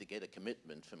proceed to get a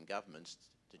commitment from governments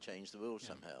to change the rules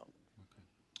somehow?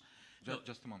 Okay.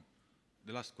 Just a moment.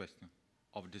 The last question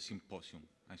of the symposium,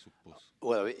 I suppose.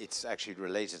 Well, it's actually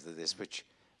related to this, which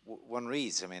one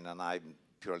reads, I mean, and I'm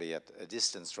purely at a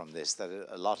distance from this, that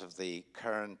a lot of the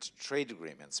current trade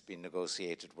agreements being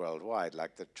negotiated worldwide,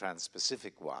 like the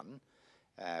Trans-Pacific one,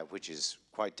 which is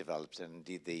quite developed, and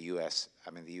indeed the US, I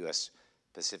mean the US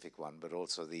Pacific one, but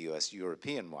also the US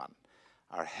European one,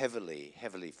 are heavily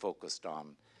focused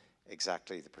on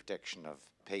exactly the protection of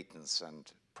patents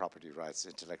and property rights,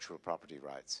 intellectual property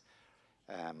rights,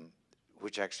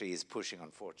 which actually is pushing,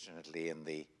 unfortunately,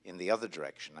 in the other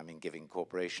direction. I mean, giving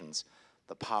corporations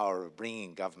the power of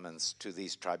bringing governments to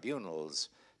these tribunals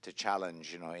to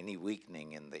challenge, any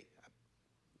weakening in the.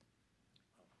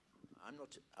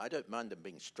 I don't mind them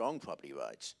being strong property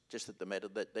rights, just that the matter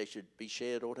that they should be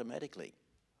shared automatically.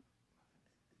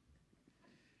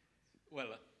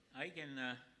 Well, I can,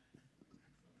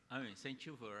 thank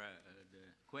you for the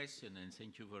question and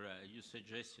thank you for your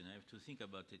suggestion. I have to think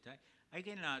about it. I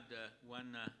can add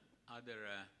one other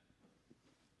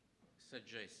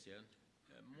suggestion,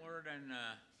 more than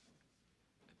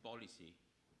a policy,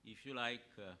 if you like,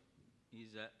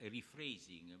 is a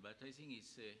rephrasing, but I think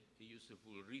it's a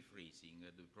useful rephrasing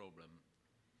of the problem.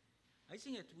 I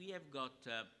think that we have got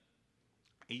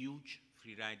a huge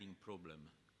free riding problem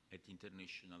at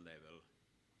international level.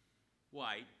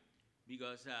 Why?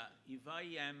 Because if I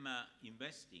am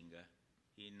investing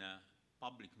in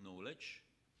public knowledge,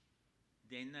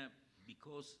 then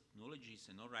because knowledge is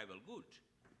an non-rival good,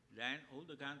 then all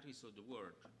the countries of the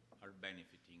world are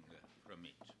benefiting from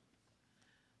it.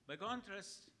 By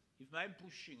contrast, if I'm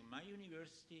pushing my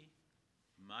university,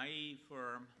 my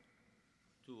firm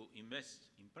to invest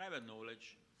in private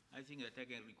knowledge, I think that I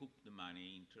can recoup the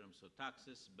money in terms of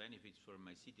taxes, benefits for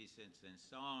my citizens, and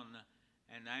so on,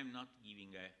 and I'm not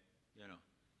giving a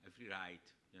free ride,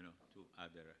 to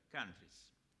other countries.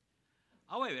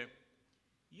 However,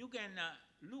 you can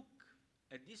look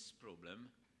at this problem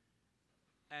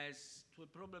as to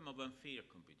a problem of unfair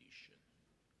competition.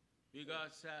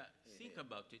 Because think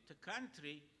about it, a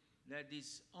country that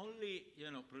is only,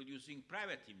 producing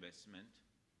private investment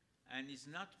and is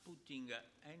not putting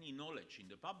any knowledge in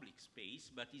the public space,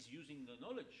 but is using the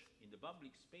knowledge in the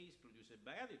public space produced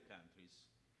by other countries,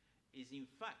 is in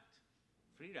fact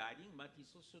free riding, but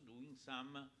is also doing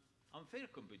some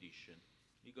unfair competition,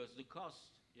 because the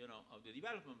cost, of the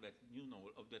development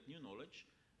of that new knowledge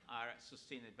are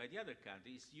sustained by the other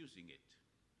countries using it.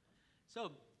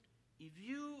 So, if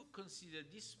you consider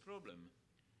this problem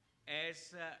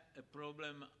as a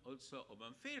problem also of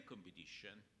unfair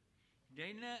competition,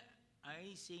 then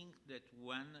I think that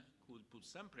one could put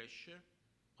some pressure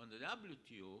on the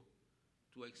WTO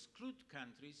to exclude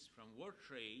countries from world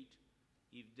trade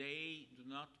if they do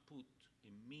not put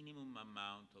a minimum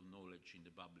amount of knowledge in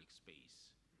the public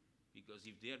space. Because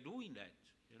if they are doing that,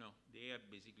 they are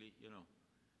basically,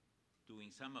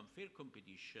 doing some unfair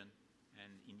competition,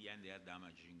 and in the end they are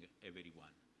damaging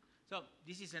everyone. So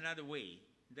this is another way.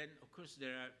 Then, of course,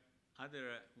 there are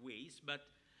other ways, but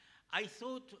I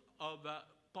thought of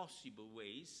possible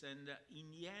ways, and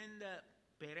in the end,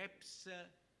 perhaps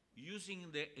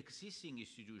using the existing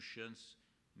institutions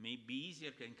may be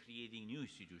easier than creating new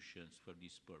institutions for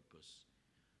this purpose.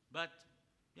 But,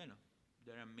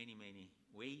 there are many, many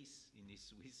ways in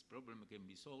this problem can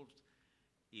be solved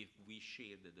if we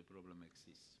share that the problem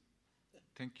exists.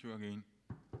 Thank you again.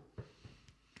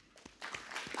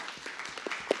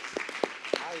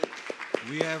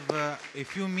 We have a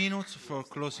few minutes for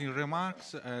closing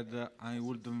remarks, and I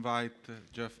would invite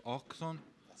Jeff Oxon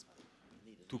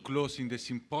to close in the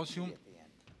symposium.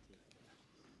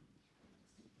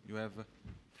 You have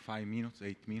 5 minutes,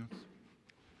 8 minutes.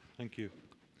 Thank you.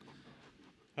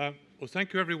 Well,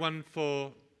 thank you everyone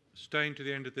for staying to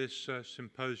the end of this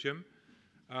symposium.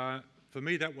 For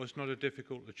me, that was not a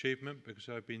difficult achievement because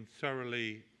I've been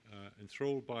thoroughly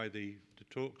enthralled by the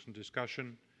talks and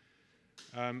discussion.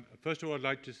 First of all, I'd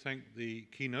like to thank the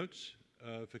keynotes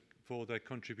for their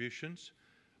contributions.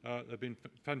 They've been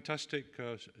fantastic,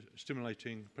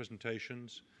 stimulating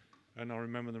presentations, and I'll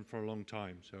remember them for a long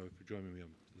time, so for joining me on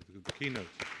the keynotes.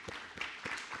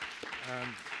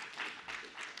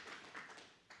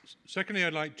 Secondly,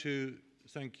 I'd like to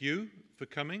thank you for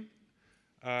coming.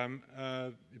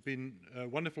 You've been a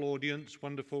wonderful audience,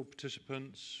 wonderful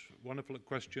participants, wonderful at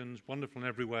questions, wonderful in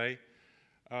every way.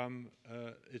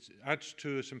 It adds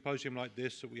to a symposium like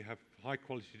this that we have high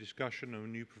quality discussion,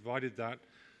 and you provided that.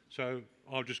 So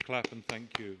I'll just clap and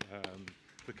thank you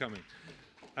for coming.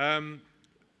 I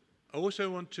also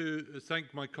want to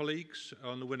thank my colleagues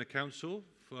on the WINIR Council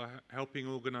for helping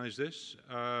organize this.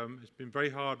 It's been very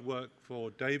hard work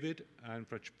for David and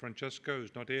for Francesca,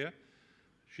 who's not here.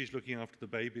 She's looking after the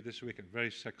baby this week, a very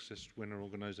sexist WINIR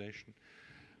organization.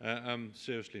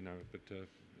 Seriously, no, but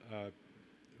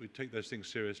we take those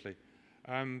things seriously.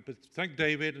 But thank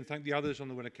David and thank the others on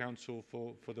the WINIR Council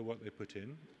for the work they put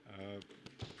in.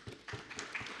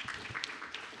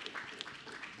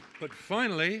 But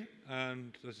finally,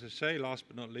 and as I say, last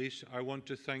but not least, I want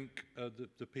to thank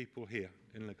the people here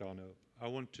in Lugano. I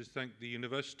want to thank the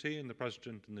university and the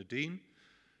president and the dean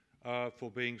for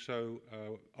being so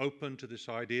open to this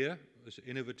idea, this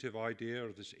innovative idea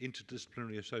of this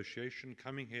interdisciplinary association,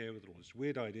 coming here with all these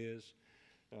weird ideas,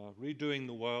 redoing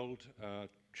the world,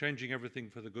 changing everything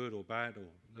for the good or bad, or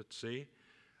let's see.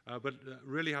 But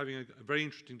really having a very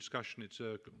interesting discussion. It's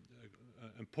an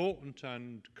important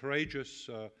and courageous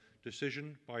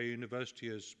decision by a university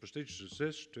as prestigious as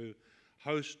this to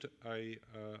host a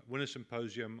WINIR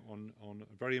Symposium on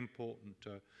a very important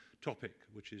topic,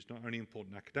 which is not only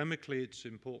important academically, it's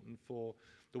important for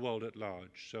the world at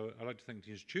large. So I'd like to thank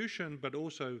the institution, but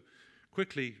also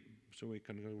quickly, so we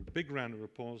can go a big round of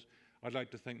applause, I'd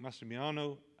like to thank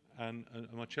Massimiliano and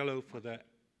Marcello for their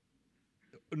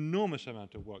enormous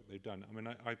amount of work they've done. I mean,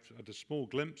 I've had a small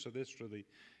glimpse of this through the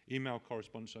email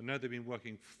correspondence. I know they've been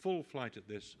working full flight at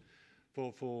this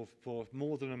for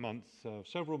more than a month,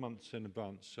 several months in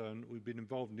advance. And we've been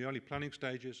involved in the early planning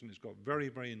stages, and it's got very,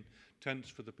 very intense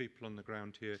for the people on the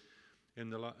ground here in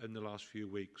the last few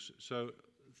weeks. So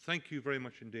thank you very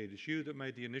much indeed. It's you that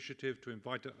made the initiative to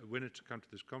invite a winner to come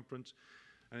to this conference,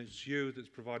 and it's you that's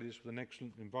provided us with an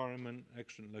excellent environment,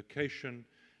 excellent location,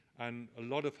 and a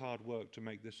lot of hard work to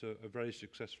make this a very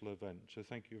successful event. So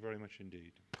thank you very much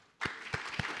indeed.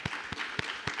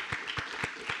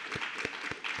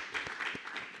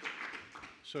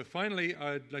 So finally,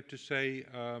 I'd like to say,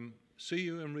 see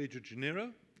you in Rio de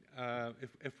Janeiro,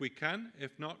 if we can.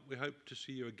 If not, we hope to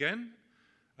see you again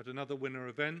at another WINIR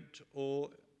event or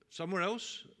somewhere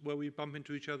else where we bump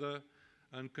into each other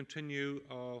and continue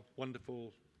our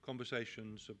wonderful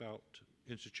conversations about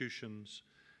institutions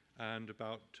and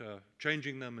about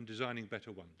changing them and designing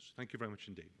better ones. Thank you very much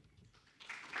indeed.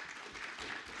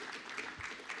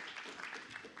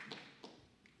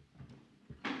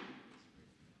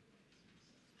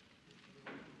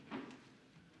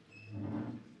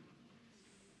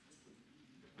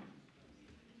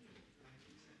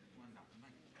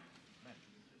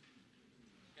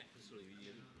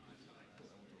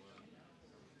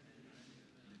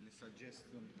 Le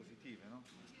suggestion positive, no?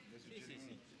 Sì, sì,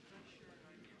 sì.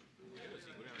 Quello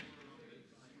sicuramente.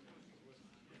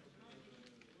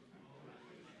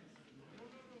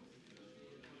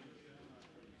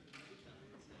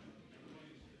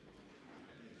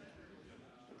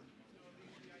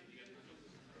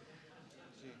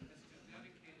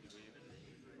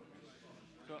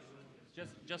 So,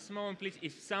 just a moment, please.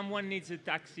 If someone needs a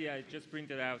taxi, I just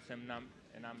printed out a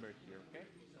number here, okay?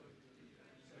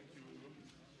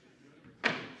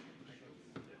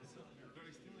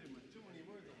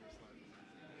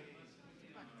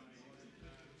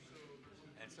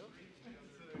 And so?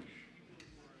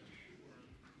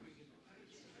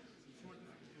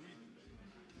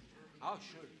 Oh,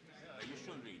 sure. But you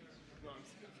should read.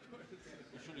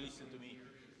 You should listen to me.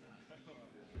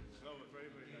 No, but very,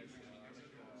 very nice.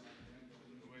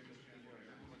 The way that you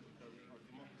want to carry our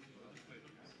democracy on stage.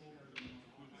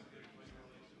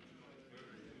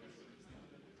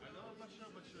 I know, I'm not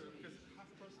sure, because half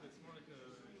person, it's more like a.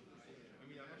 I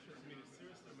mean, I'm not sure it's mean it's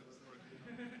serious, but it's more like.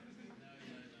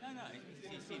 No,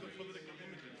 it's the political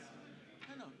images.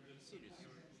 No, serious.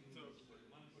 So,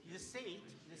 The state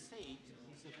is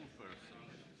a full person.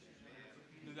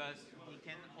 Because he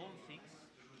can own things,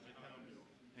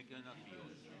 he cannot be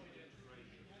owned.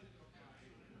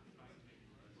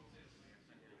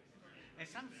 And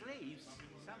some slaves,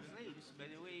 by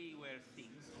the way, were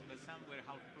things, but some were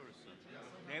half person.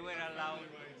 They were allowed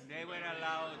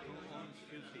to own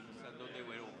few things, although they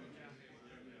were owned.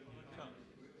 So,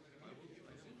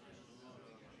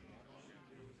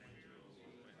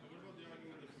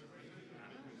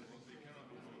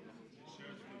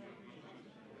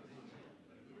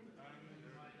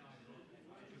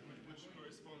 which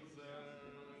corresponds.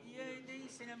 yeah, there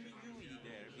is an ambiguity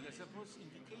there, because suppose in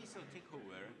the case of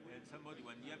takeover,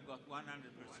 when you have got 100%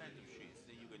 of shares,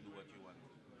 then you can do what you want.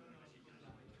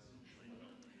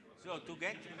 So to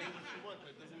get What you want,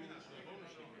 that doesn't mean that you have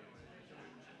ownership.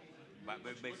 but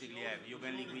basically you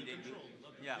can liquidate.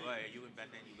 Yeah, well, but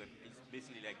then it's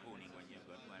basically like owning when you've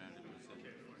got 100%.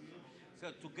 So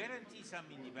to guarantee some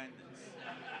independence,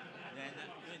 then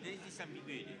there is this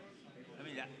ambiguity. I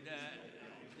mean,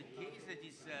 the case that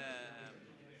is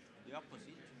the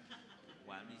opposite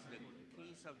one is the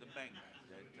case of the bank,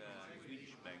 that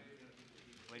Swedish bank,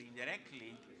 where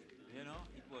indirectly, it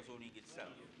was owning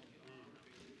itself.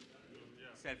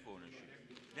 Self-ownership.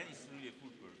 Then it's really a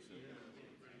full person.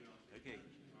 Okay.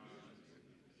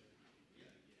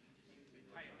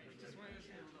 Hi, I just wanted to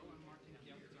say hello. I'm Martin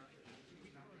Piazza.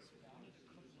 We got a response a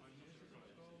couple of years ago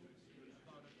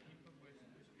about a paper with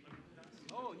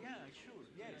Oh yeah, sure.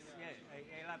 Yes, yeah.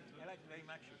 I I liked very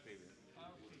much your paper.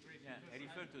 Okay, great. Yeah, I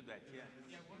refer to that, yeah.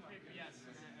 Yeah, one paper, yes.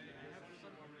 I have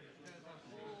some, the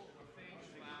whole thing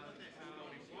about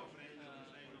how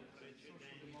social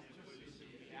democracy is a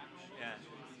reaction Yeah.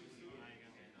 to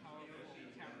powerful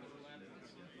capital led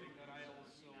is something that I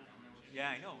also.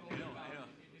 Yeah, I know. So Yeah.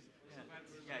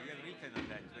 that's Yeah, you have written on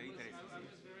that. Very that interesting.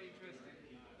 was very interesting.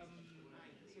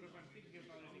 Sort of, I'm thinking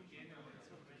about it again and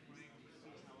sort of trying to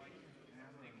see how I can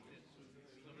connect it to the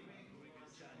stuff I'm doing.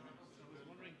 So I was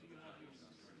wondering, do you have your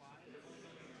slides?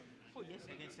 Oh yes,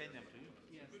 I can send them to you.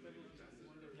 Yes, that would be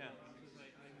wonderful. Yeah. Because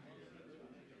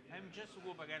I'm just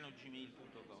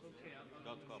ugopagano@gmail.com. Okay,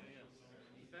 .com. yes.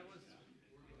 That was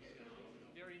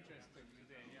very interesting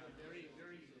today. Yeah, very,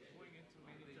 very going into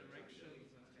many directions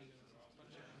and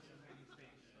touching on so many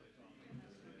things.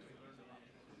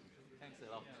 Thanks a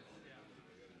lot.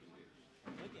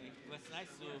 Okay, it was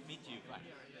nice to meet you. Bye.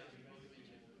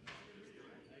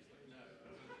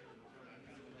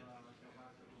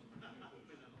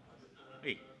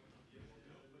 Hey.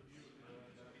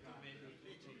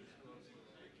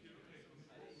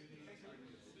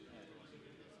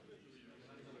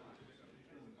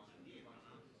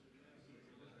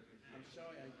 I'm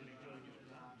sorry I didn't join your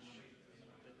lunch.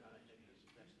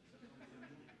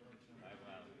 Bye,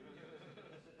 well.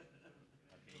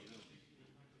 What can you do?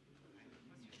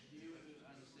 Do you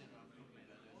understand what I'm talking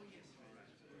about? Oh, yes.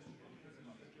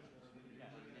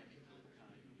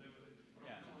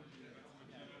 Yeah.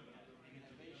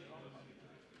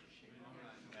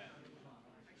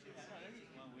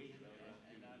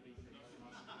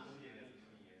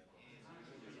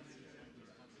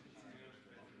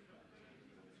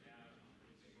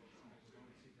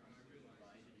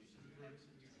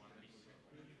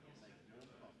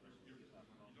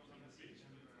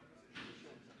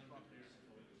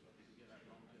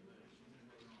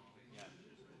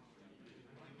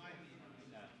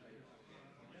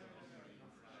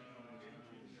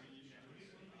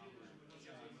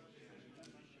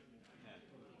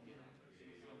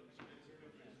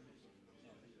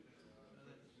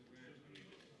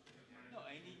 No,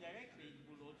 and indirectly it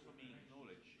will also mean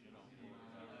knowledge, you know.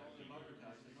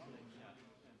 Democratize the knowledge. Yeah.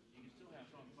 You can still have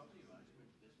strong property rights, but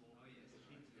there's more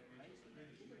people that pay for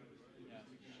them. Yeah.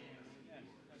 Share. Yeah.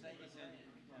 Same as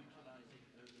utilizing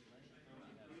urban land.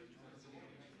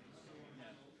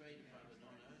 Trade in front of the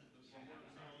non-owners.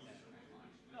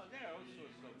 No, there are all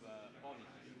sorts of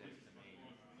policies that may.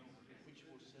 Which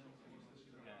will sell.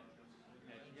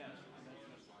 Yeah.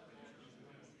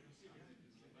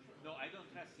 No, I don't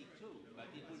trust it too, but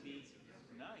it would be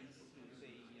nice to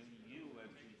say, you have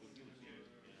to introduce it,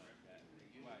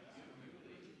 why?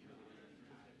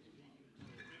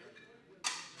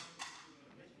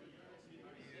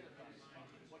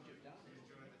 What you've done is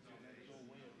your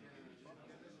way of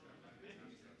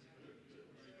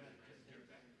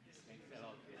Thanks a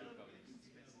lot for your comments.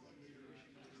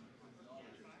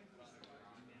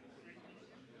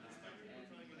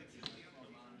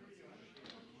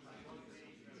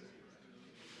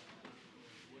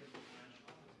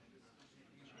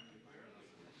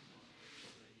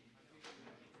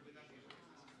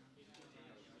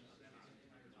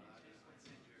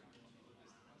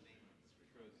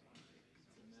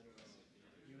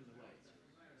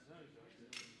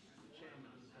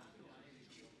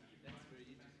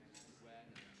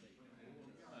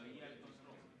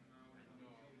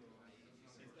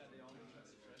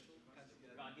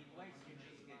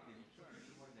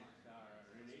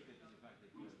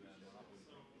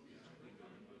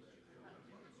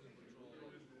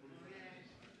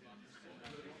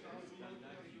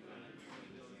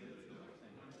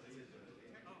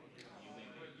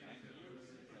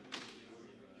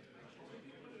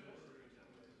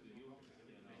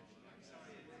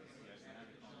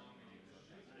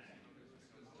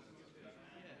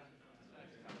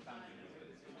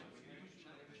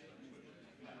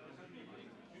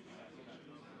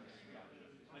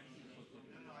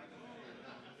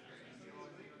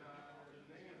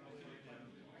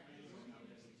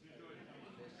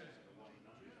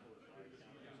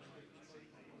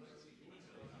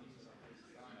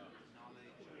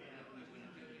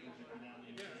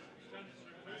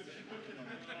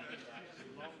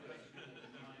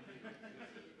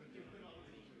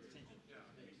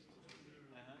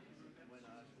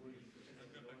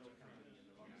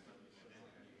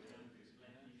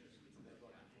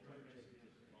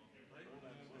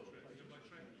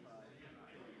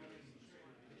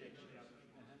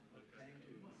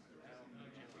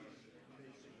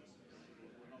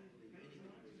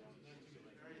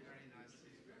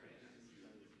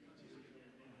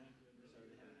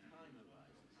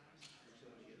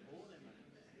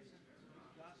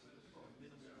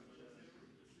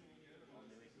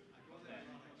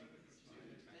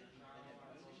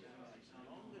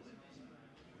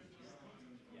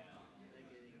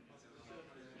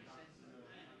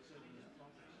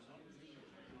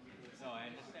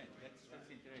 That's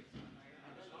interesting.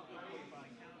 And it's not good by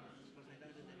accountants because they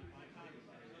don't identify private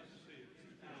values.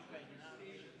 They pay enough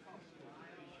cost for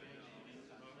depreciation and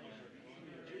taxation to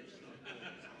reduce the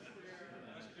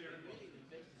really the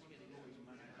investors getting all this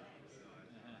money back.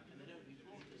 And they don't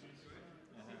report this.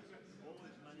 All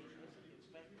this money isn't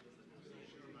expected to the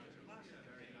position plus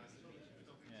very nice.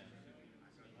 Yeah.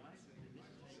 Right? And this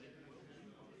is how you get the world.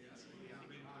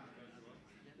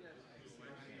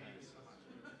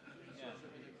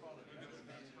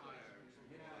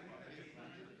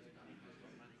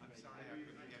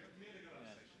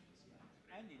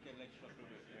 And intellectual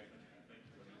property,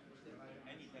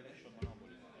 and intellectual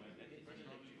monopoly. That is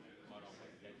monopoly.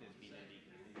 That has been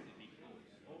a big cause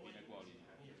of inequality.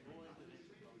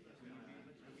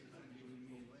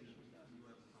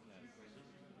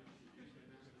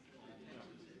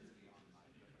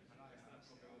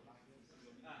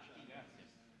 Grazie.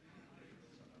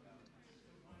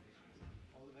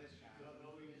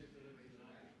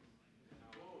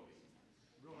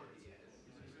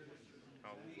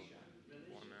 Ciao Ugo,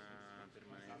 buona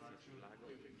permanenza sul lago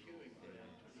e ci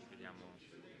vediamo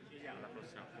alla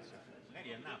prossima occasione.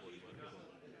 Magari a Napoli qualche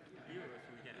volta. Io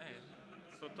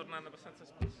sto tornando abbastanza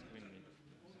spesso, quindi.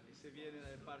 Se vieni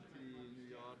dalle parti di New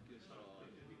York io sarò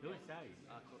Dove stai?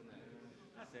 a Cornell.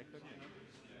 Ah, sei a Cornell.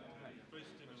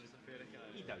 Faccio sapere che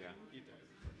Itaca.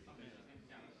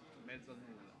 mezzo a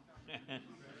nulla.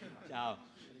 Ciao.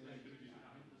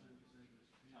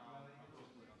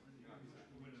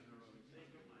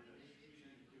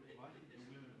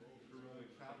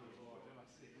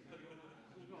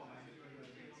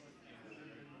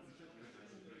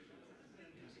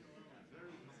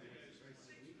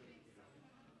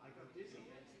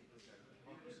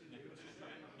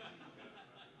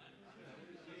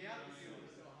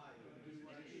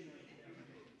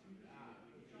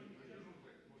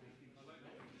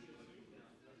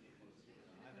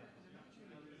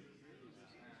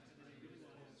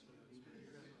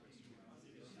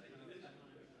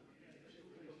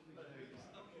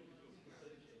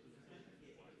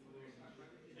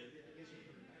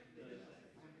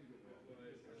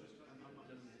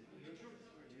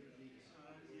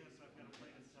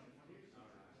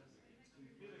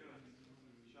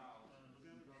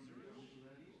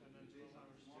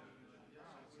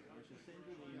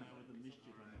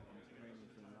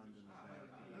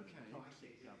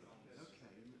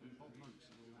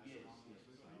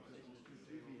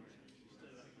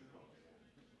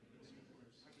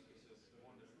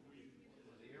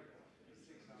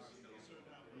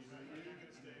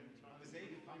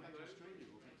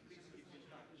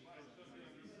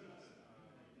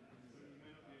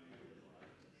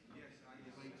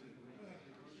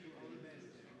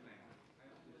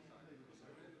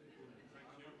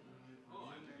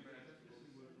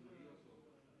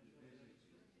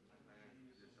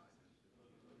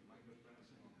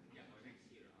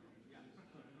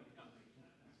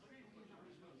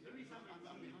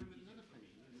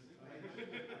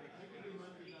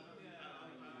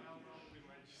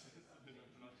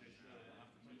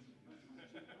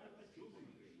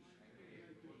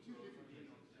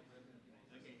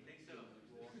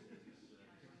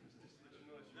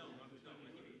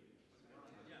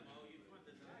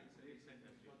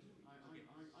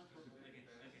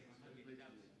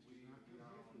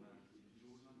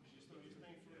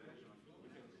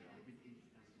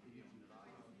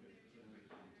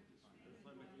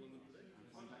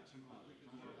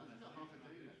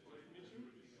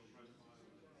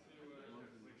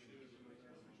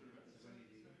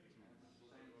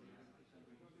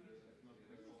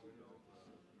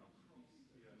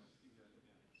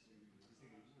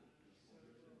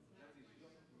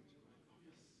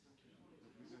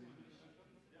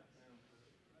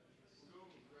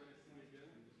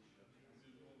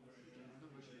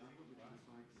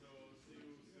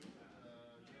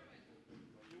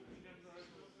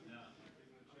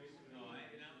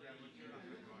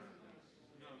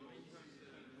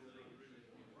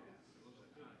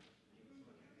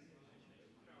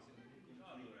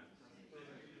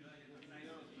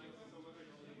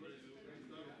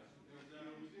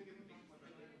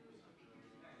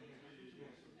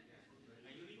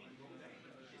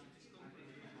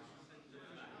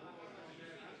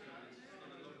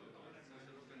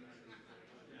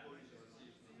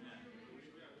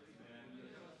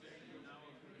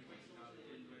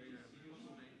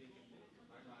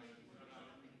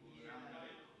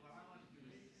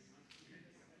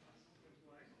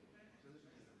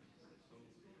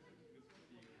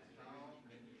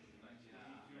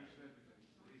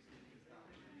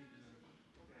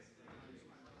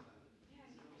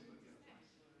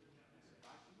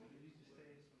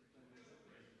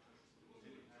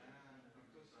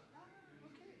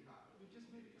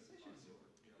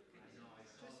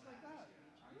 Just like that.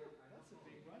 That's a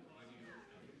big one. Yeah.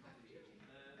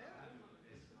 That was a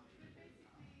really cheesy question in every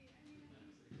interview.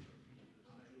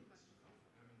 Very nice to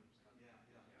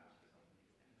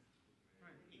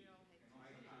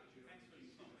meet you.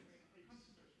 Very much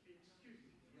so. See you soon.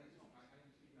 I'll let you know when I do.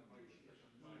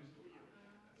 I can do them in my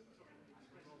academic. I'll let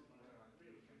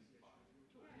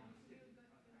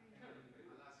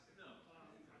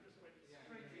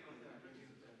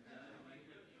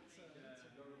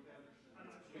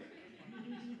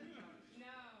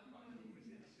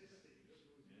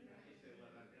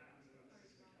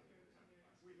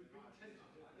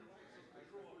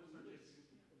know.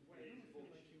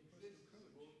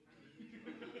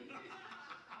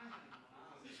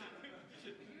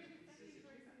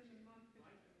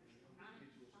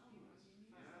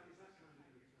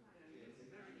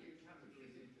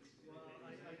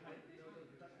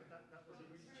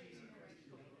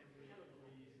 I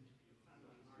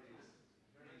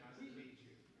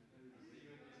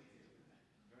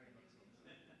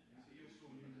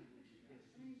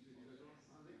mean,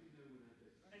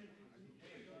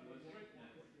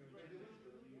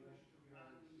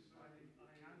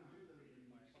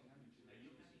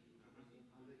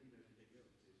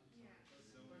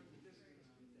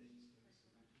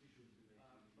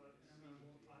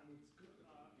 it's good.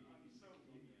 I'm so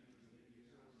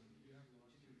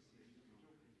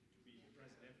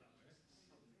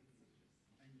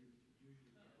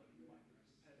you have to be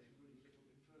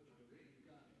president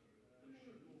now, and you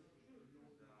usually might head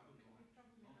a little bit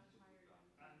further than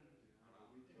Lugano. And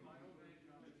in my own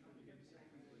Lugano, I'm going to say I'm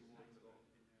not going to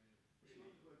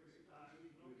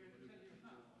tell you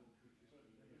now, but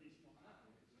at least not now.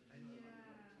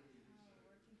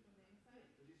 Working from the inside.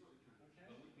 Okay.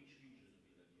 Which region of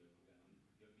Italy you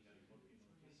have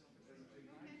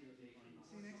been reporting on?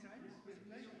 See you next time. It's a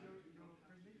pleasure. Your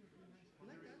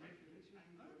presentation was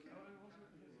really nice. You like that?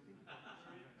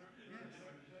 Okay. Yes.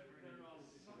 There are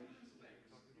some aspects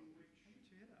in which to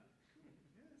hear that. Cool.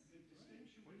 Yes. The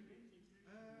distinction between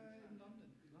in London,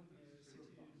 City University.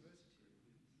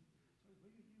 So were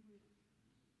you here with?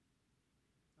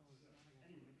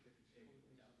 Oh, anyway.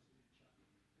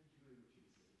 Thank you very much.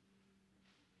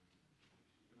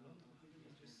 London, I think it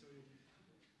was just so.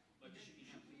 But should we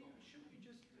just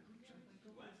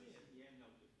When is the end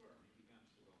of the firm if he comes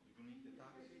to Rome? You don't need the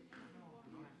taxi? No.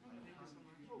 Thank you so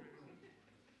much.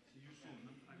 See you soon.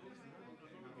 I've only been in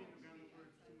Lugano for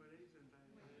 2 more days and I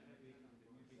I think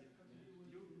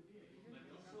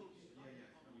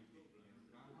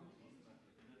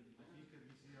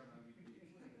this year I will be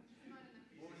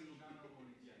or in Lugano or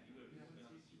in Siena.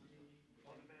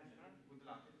 all the best. Good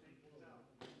luck.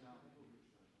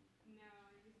 No,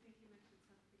 I just think you mentioned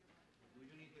something about it. Do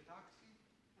you need the taxi?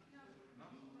 No. No?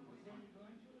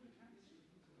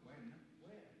 When?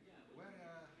 Where?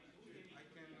 Where I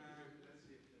can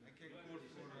call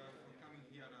for coming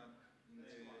here in the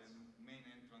main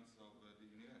entrance of the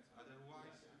university.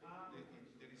 Otherwise,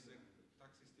 there is a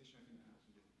taxi station in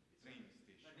the train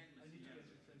station. I need to get to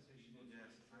the train station.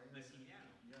 Yes.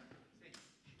 Massimiliano? Yeah. Say,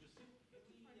 we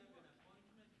have an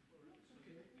appointment for we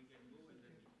can go and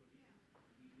then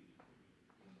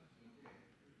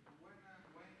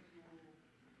When you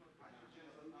I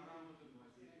suggest around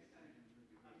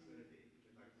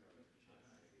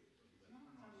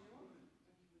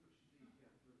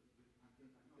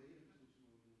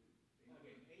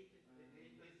okay, 8:30.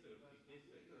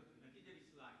 I think there is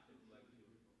light that would like to.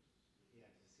 Yeah,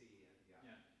 to see, yeah.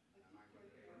 Yeah. And I'm going to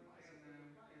pay your price.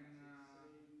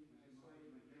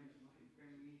 You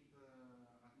can meet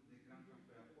at the Grand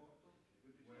Cafe Airport.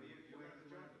 Where we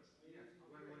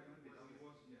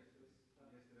was yesterday.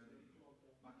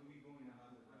 But we go in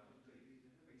another place.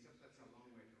 Except that's a long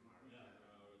way from our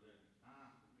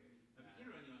Ah, okay. Ma perché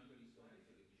non andiamo anche al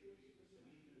ristorante che dicevi?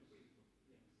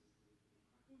 Questo.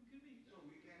 So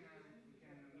we can meet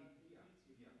here,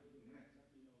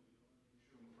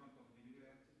 in front of the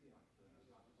university at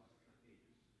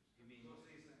You mean so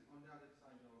it's on the other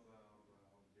side of the river.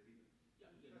 Yeah,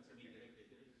 we can meet